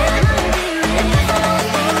with you. If that's the last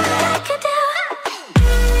thing that I could do.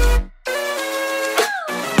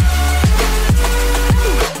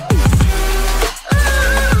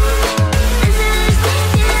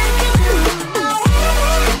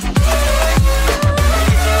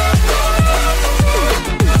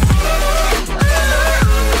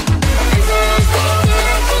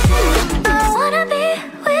 I wanna be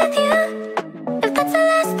with you. If that's the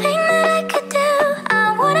last thing that I could do.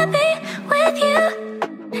 I wanna be with you.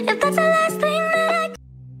 If that's the last thing that I could.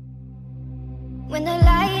 When the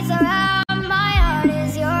lights are out, my heart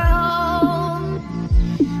is your home.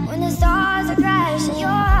 When the stars are crashing, your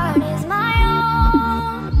heart is my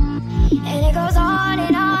own. And it goes on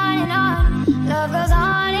and on and on. Love goes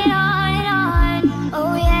on and on and on.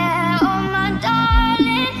 Oh yeah, oh my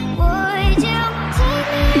darling, would you take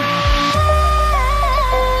me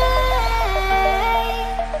away?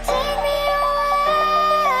 Take me away.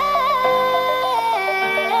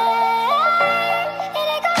 And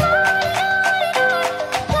it goes on and on and on.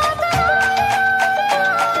 Love goes on and on and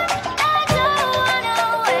on. I don't wanna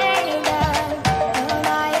wake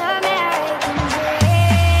up.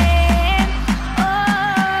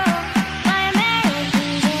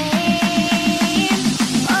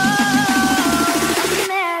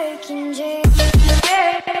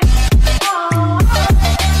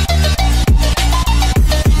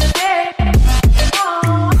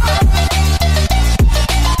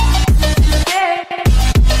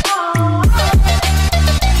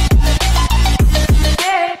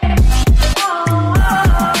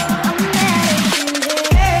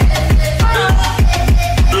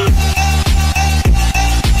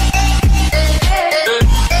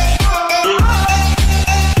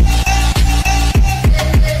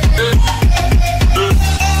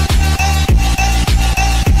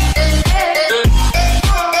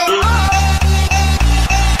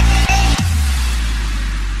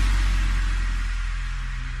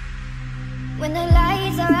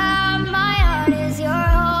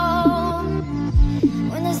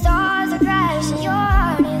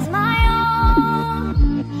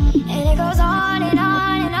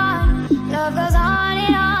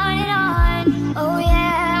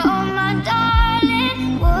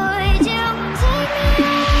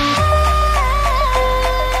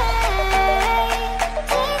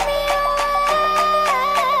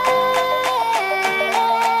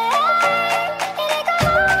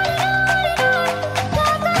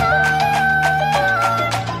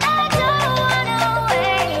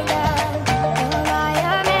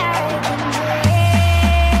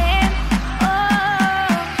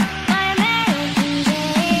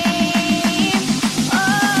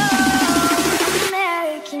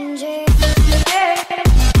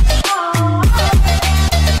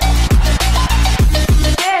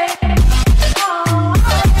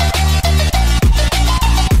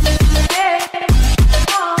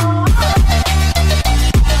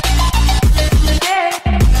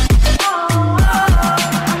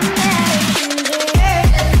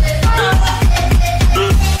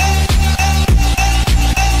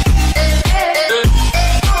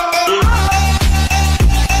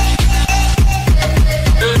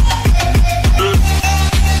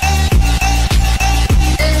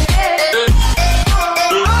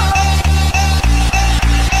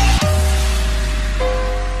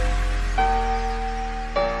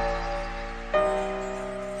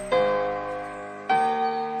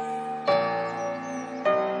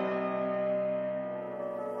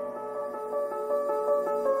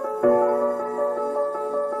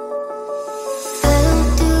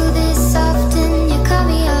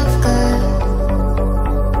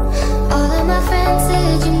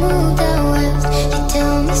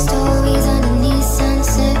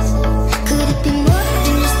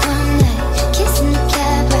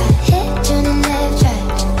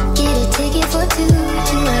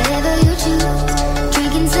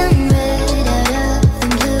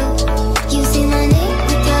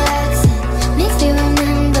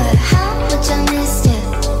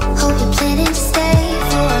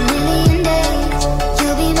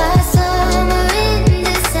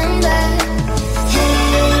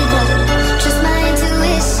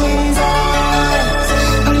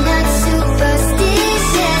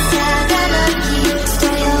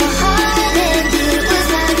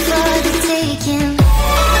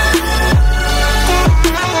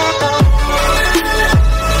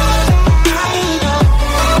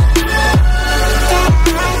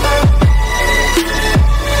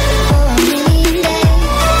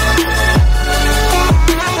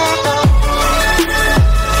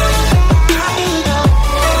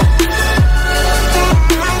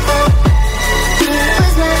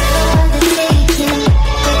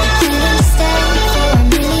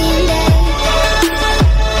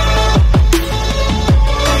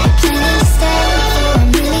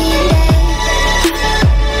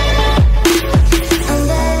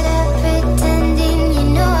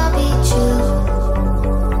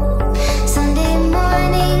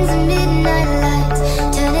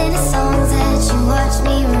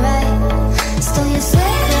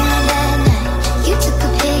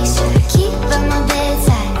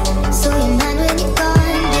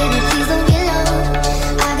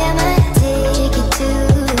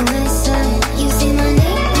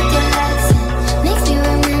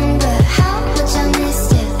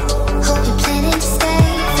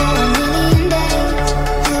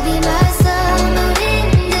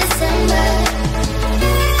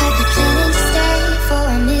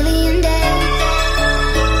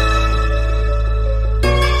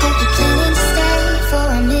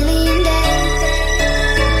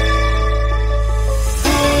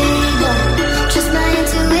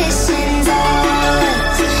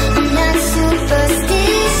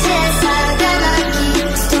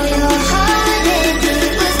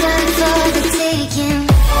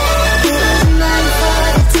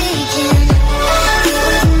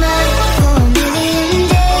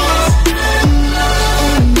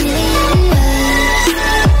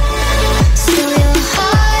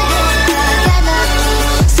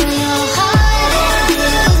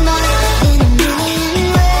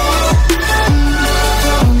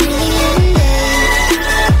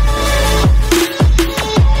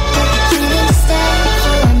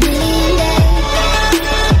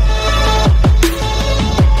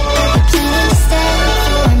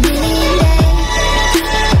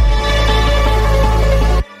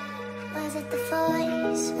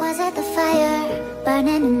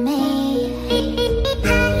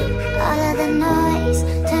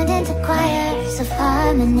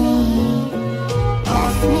 harmony.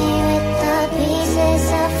 Left me with the pieces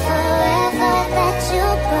of forever that you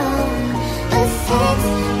broke. But since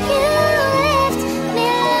you left me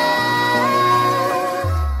alone,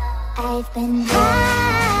 I've been high.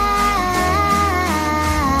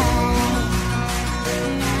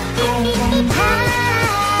 I've been high.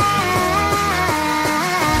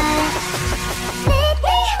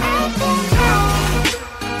 Lately I've been high.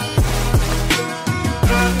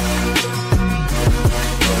 I've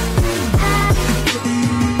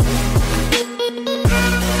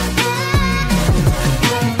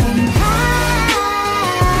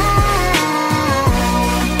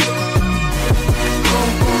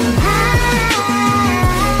been high.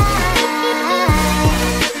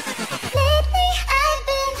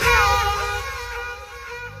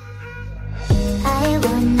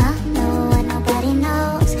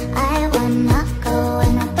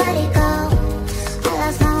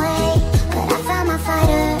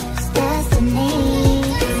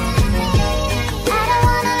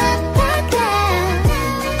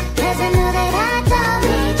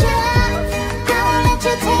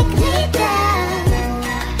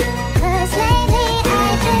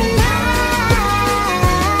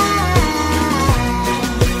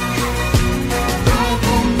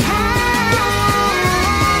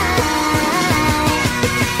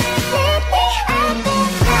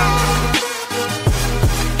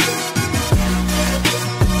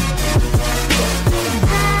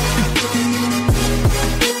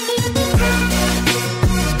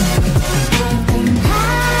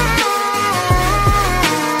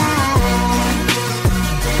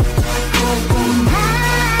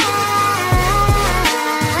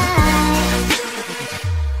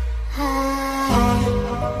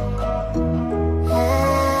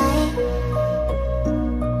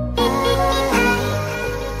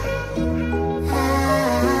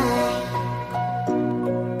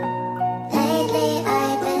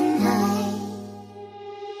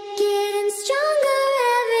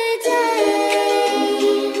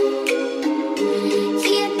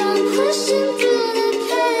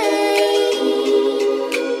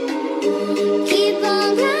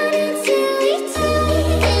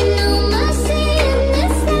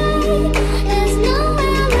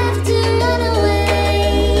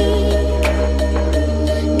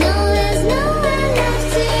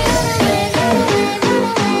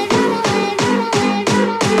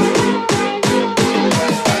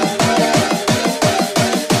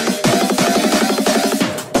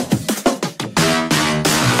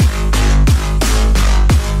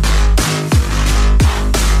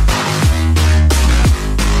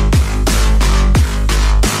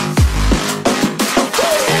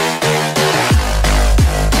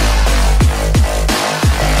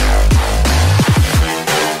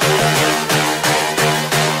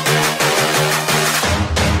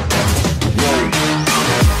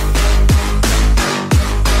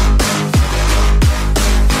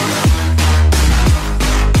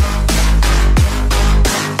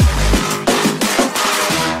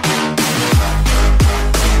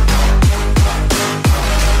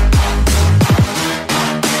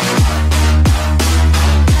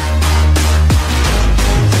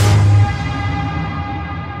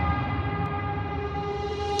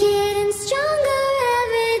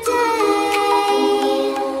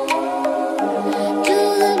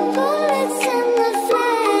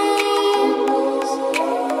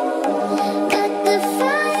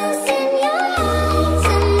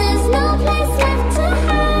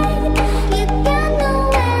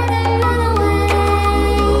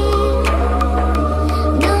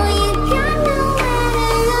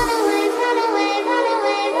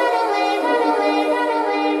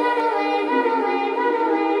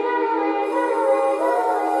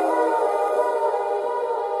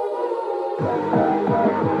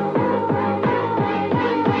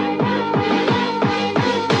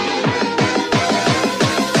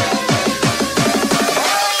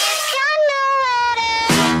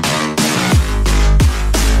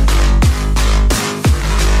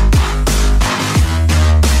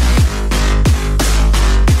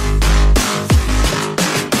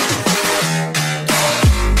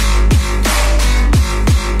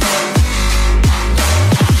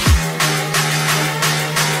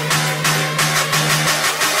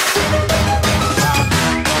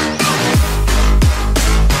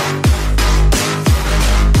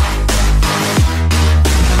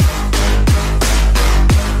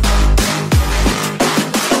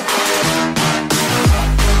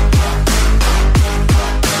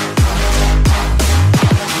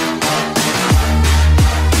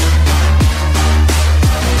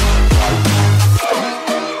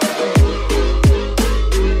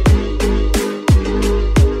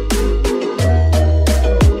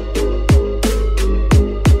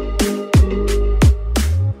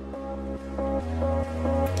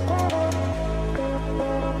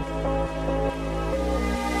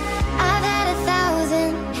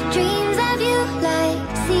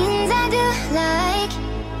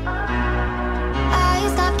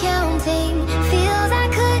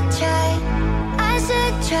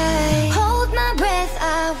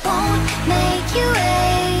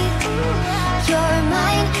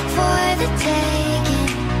 the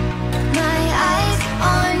taking. My eyes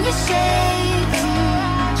on your shades.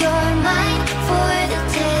 You're mine for the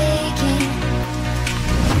taking.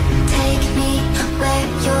 Take me where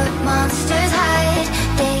your monsters hide.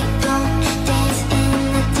 They don't dance in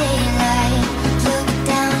the daylight. Look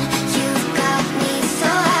down, you've got me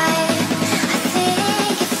so high. I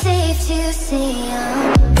think it's safe to see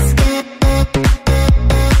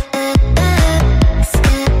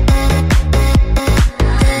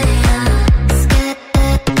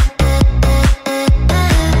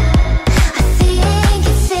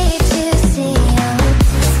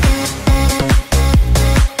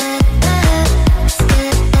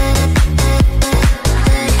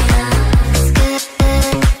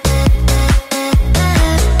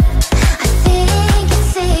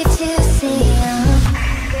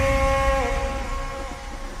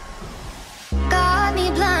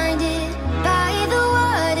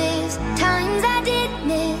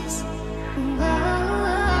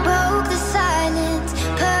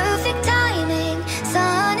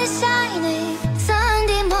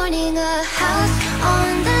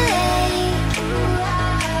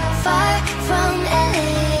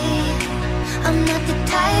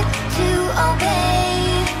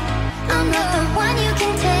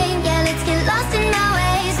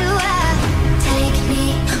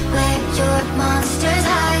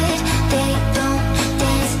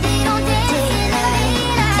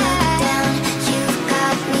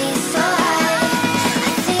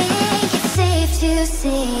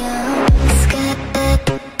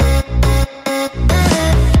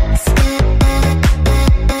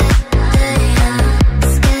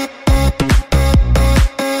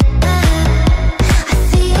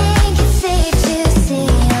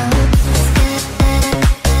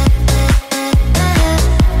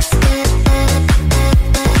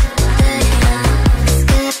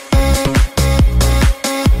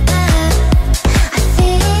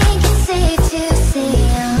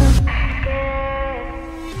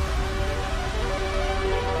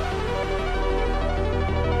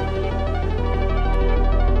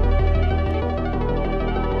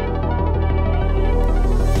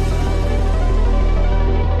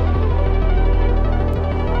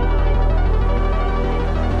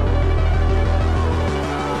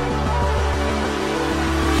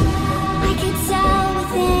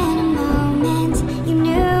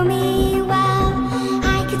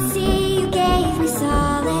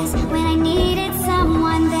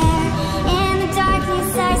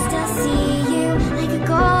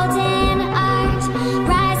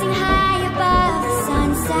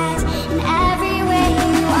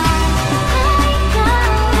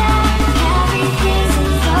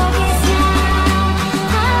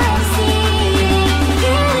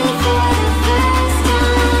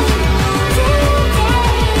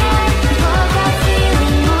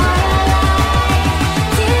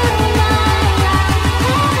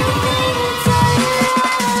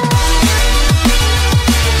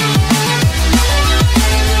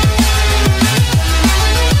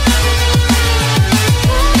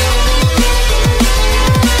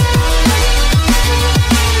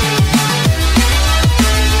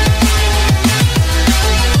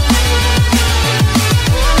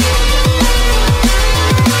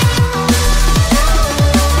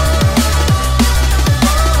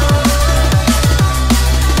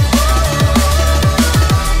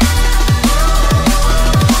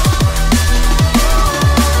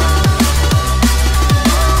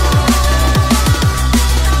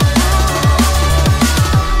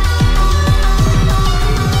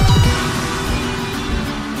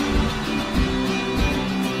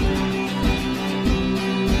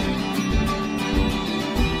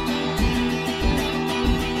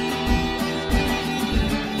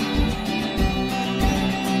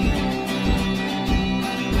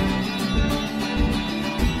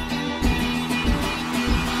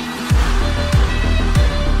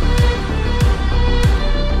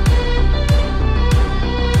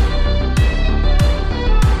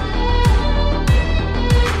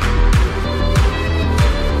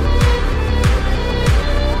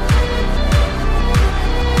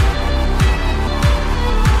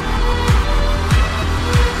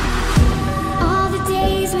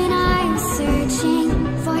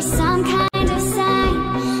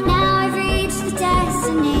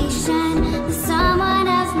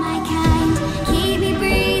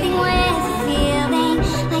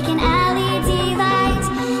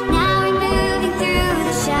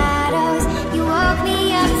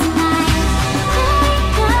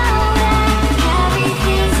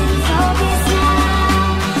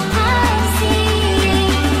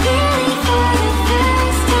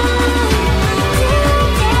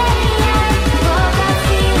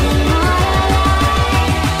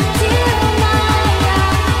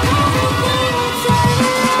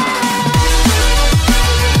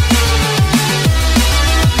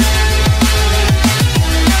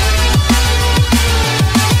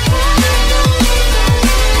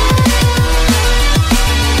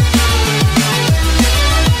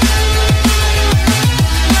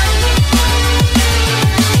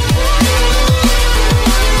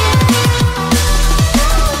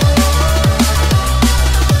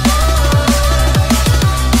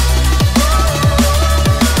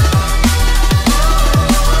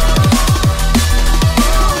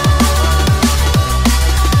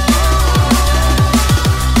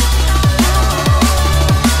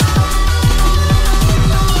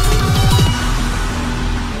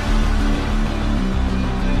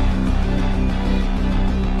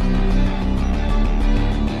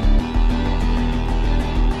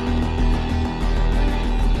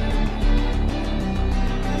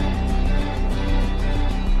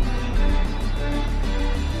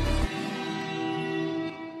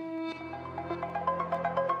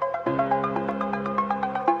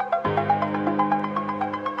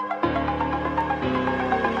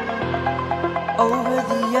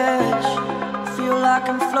like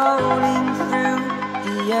I'm floating through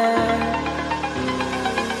the air.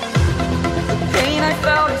 The pain I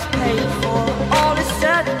felt is paid for, all is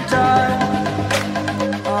said and done.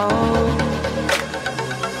 Oh,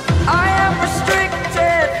 I am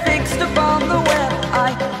restricted, fixed upon the web. I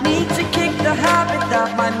need to kick the habit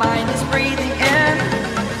that my mind is breathing in.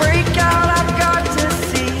 Break out, I've got to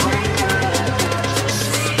see.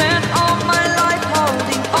 Spent all my life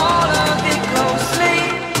holding all of it closely.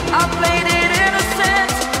 I played it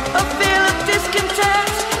innocent, a feel of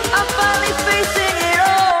discontent. I'm finally facing it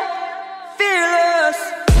all, fearless.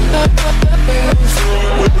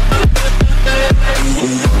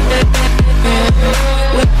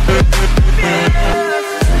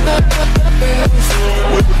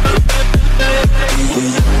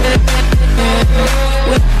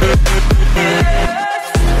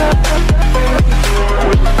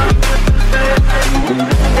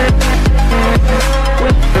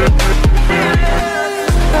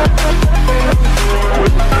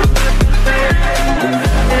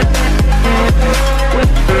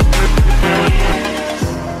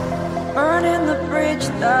 Burning the bridge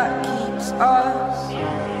that keeps us.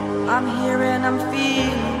 I'm here and I'm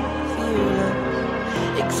feeling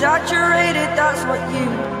fearless. Exaggerated, that's what you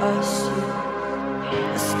assume.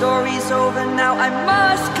 The story's over now, I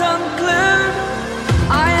must conclude.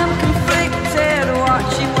 I am conflicted,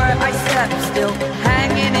 watching where I step still,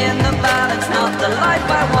 hanging in the balance. Not the life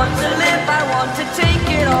I want to live, I want to take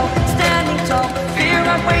it all. Standing tall, fear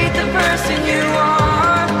I've weighed the person you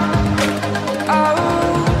are.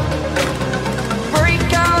 Oh, break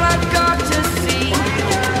out, I've got to see.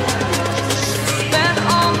 Spent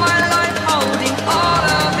all my life holding all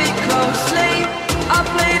of it closely. I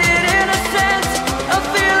played it innocent, a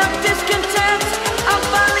feel of discontent. I'm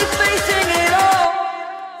finally facing it all,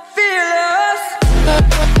 fearless.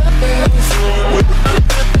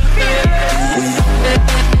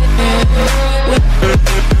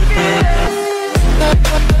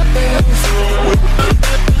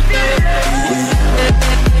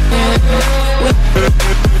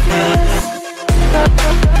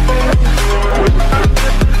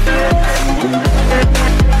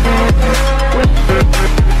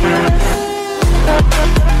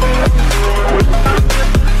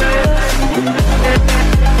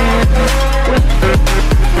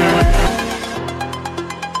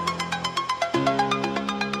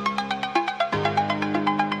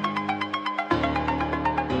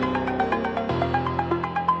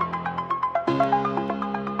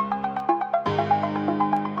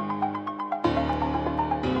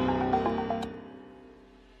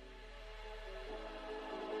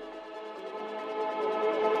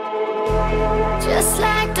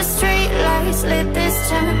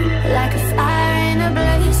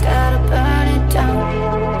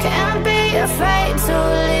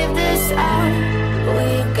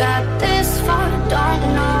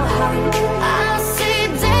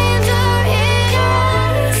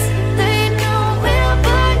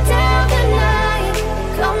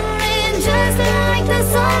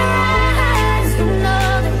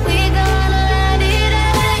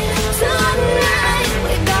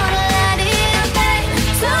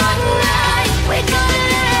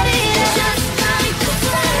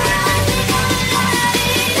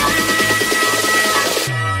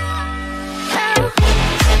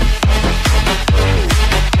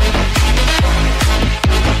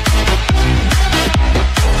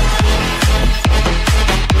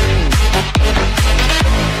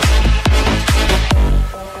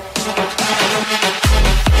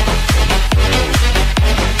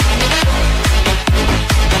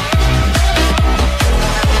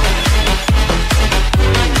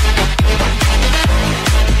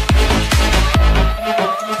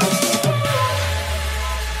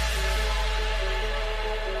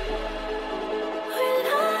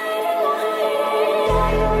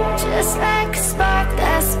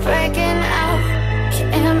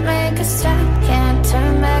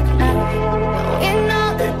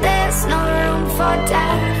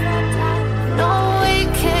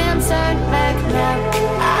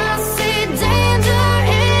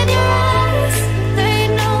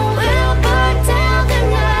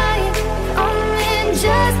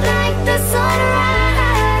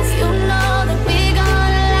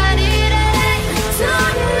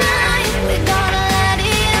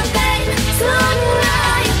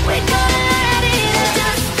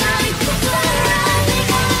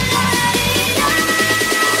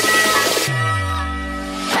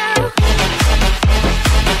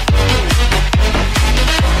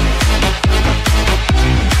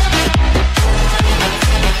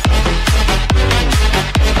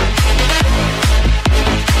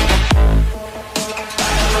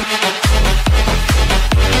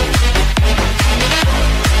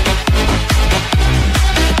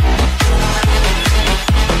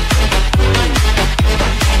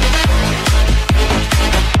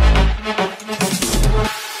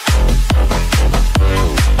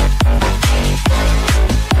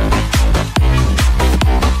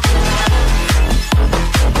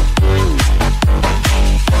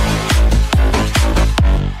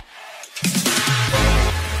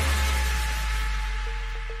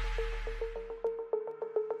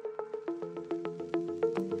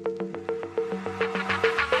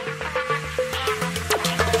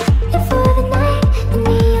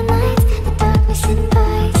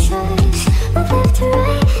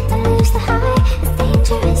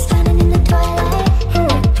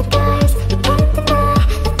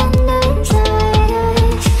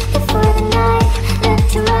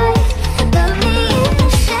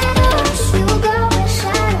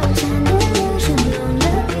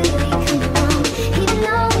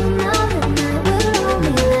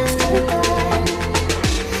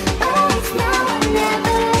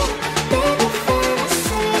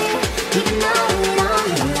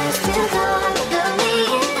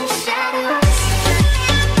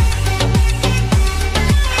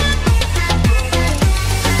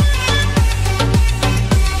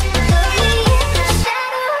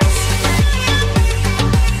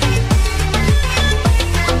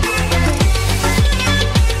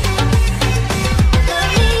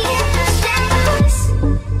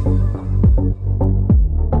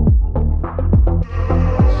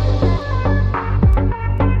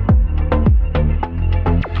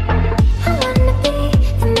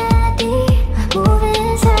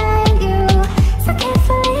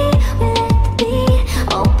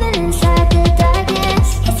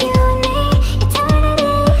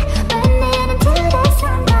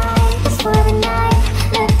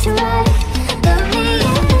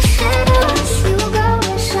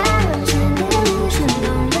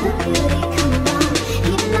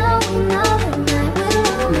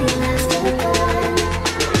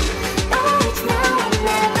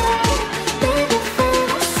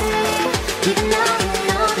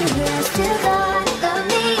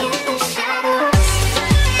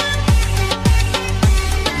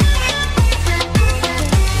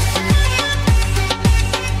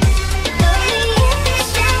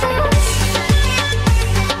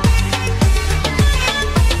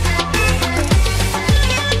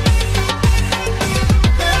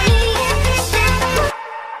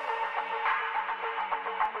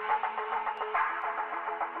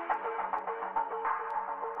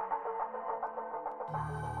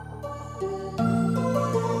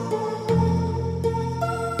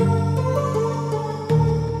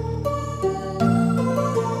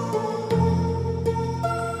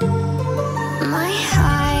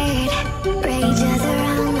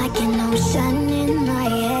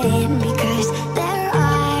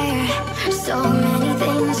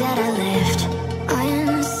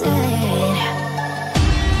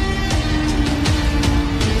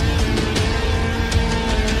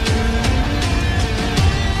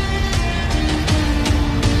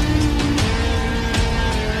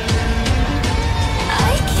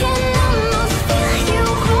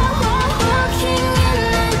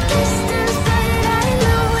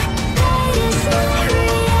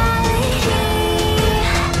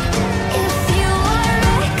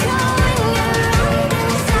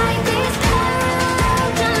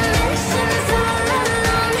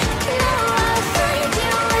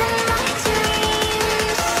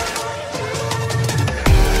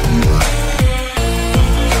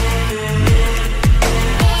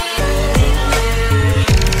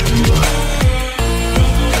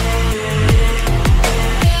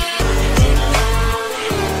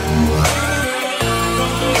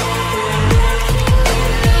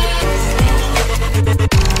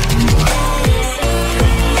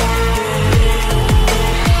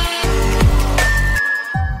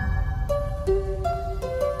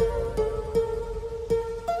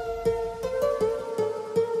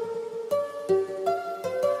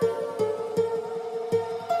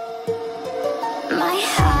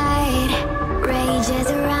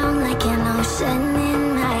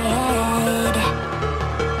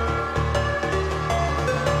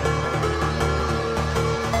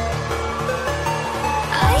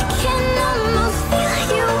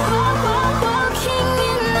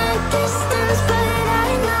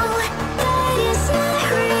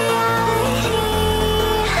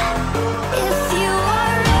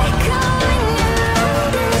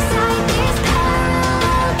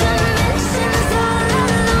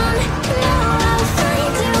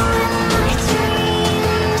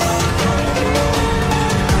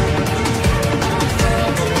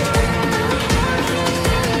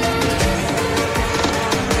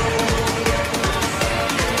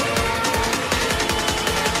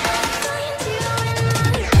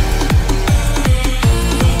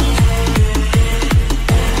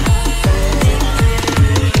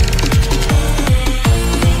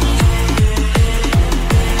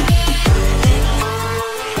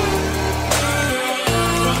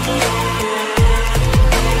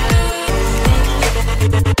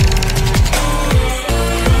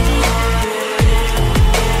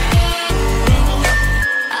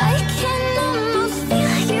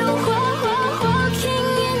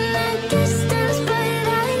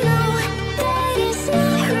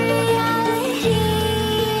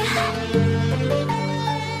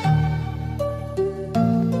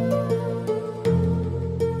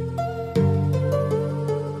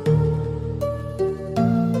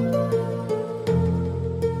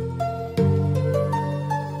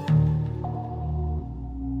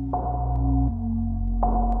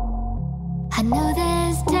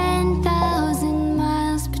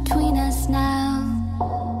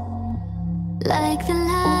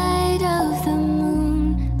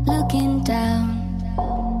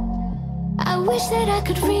 Wish that I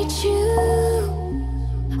could reach you.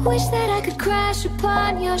 Wish that I could crash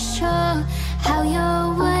upon your shore. How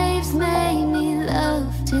your waves made me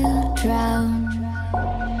love to drown.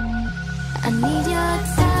 I need your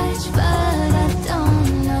touch, but I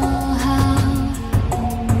don't know how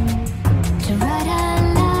to write a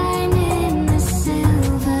line in the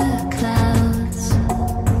silver clouds.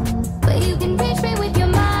 But you can reach me with your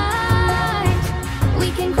mind. We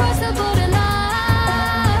can cross the borderline.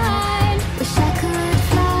 Wish I could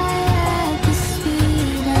fly at the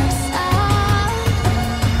speed of sound.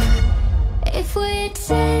 If we're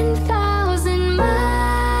 10,000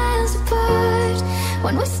 miles apart,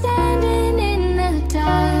 when we're standing in the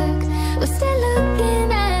dark, we're still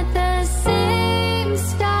looking at the same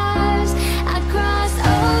stars. I'd cross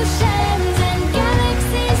oceans and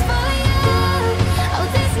galaxies for you. Oh,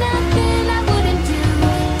 there's nothing I wouldn't do.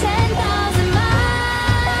 10,000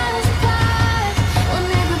 miles apart, we'll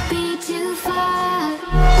never be too far.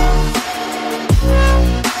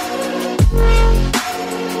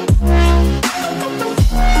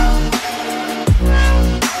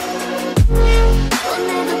 We'll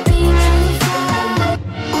never be too far.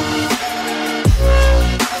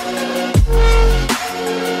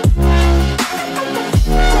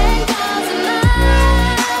 10,000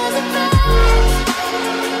 miles apart.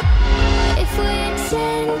 If we're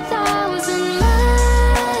 10,000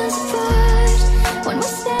 miles apart, when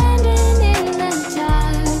we're standing in the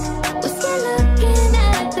dark, we're still looking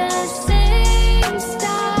at the same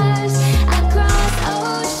stars. I'd cross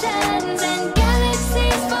oceans and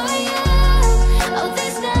galaxies for you. Oh,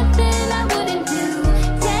 there's nothing I wouldn't do.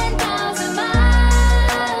 10,000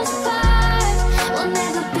 miles apart, we'll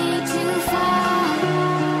never be too far.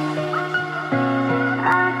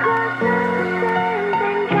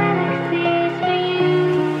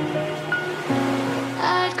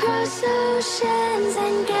 I'd cross oceans and galaxies for you. I'd cross oceans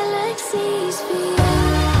and galaxies for you.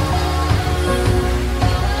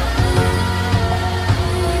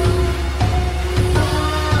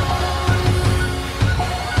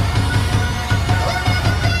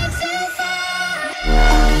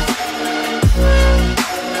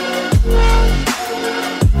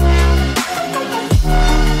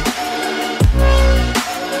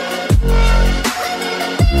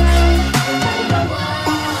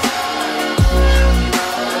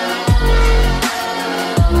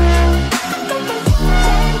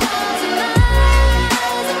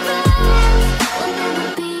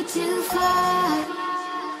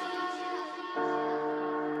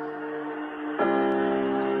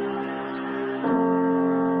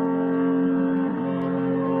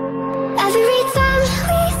 Every time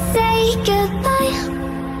we say goodbye,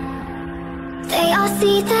 they all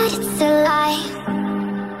see that it's a lie.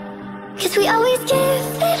 'Cause we always give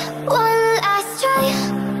it one last try.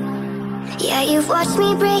 Yeah, you've watched me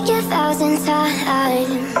break 1,000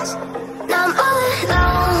 times. Now I'm all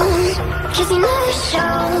alone, 'cause you never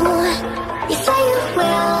show. You say you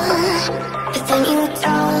will, but then you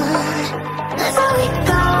don't. That's how it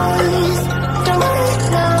goes, don't wanna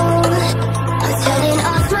know. I'm turning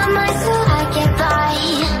off my mind so I get by.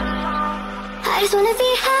 I just wanna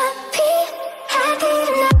be happy, happy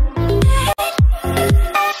tonight.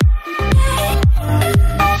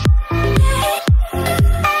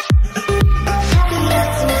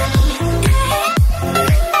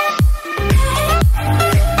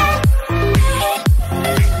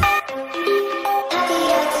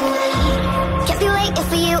 Can't be waiting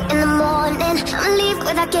for you in the morning. I'ma leave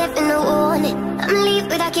without giving a warning. I'ma leave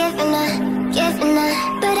without giving a.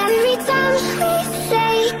 But every time we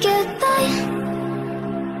say goodbye,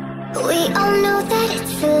 we all know that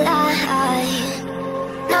it's a lie.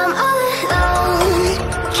 Now I'm all alone,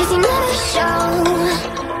 'cause you never show.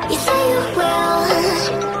 You say you will,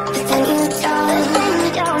 but then you don't.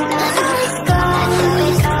 That's how it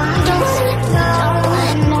goes, don't wanna know.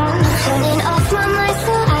 I'm turning off my mind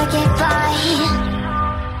so I get by.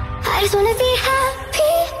 I just wanna be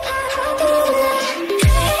happy, happy tonight.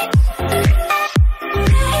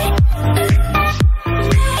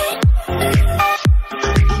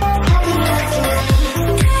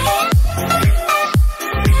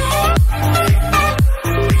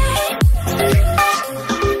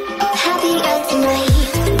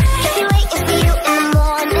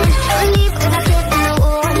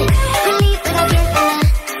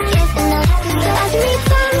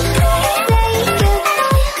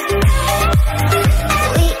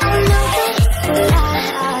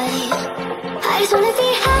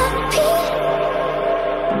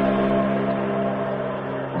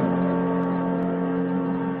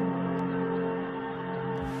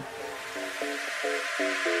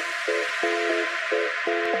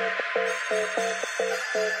 Inside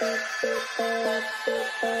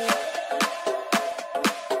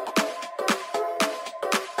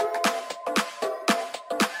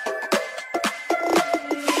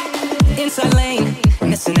lane,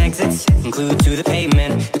 missing exits, glued to the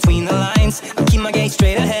pavement. Between the lines, I keep my gaze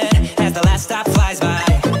straight ahead as the last stop flies by.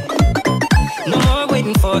 No more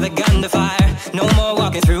waiting for the gun to fire, no more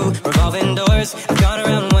walking through revolving doors. I've gone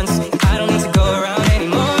around once, I don't need to go around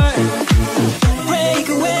anymore. Break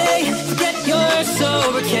away, forget your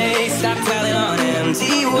sober case. Stop dwelling on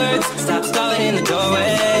empty words, stop stalling in the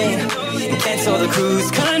doorway, and cancel the cruise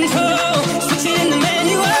control. Switching the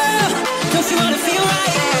manual, don't you wanna feel right?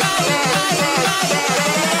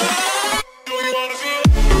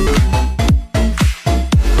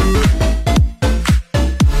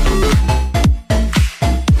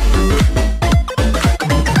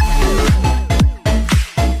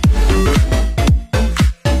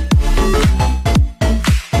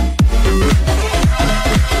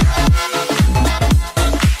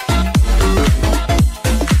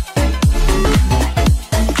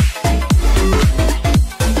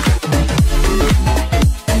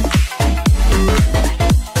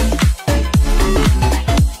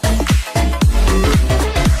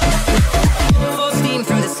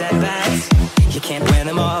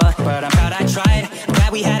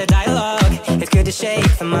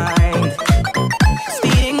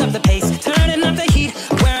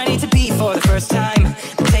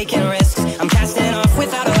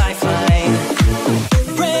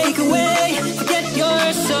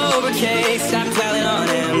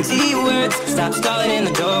 Stop stalling in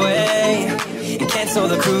the doorway and cancel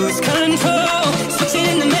the cruise control.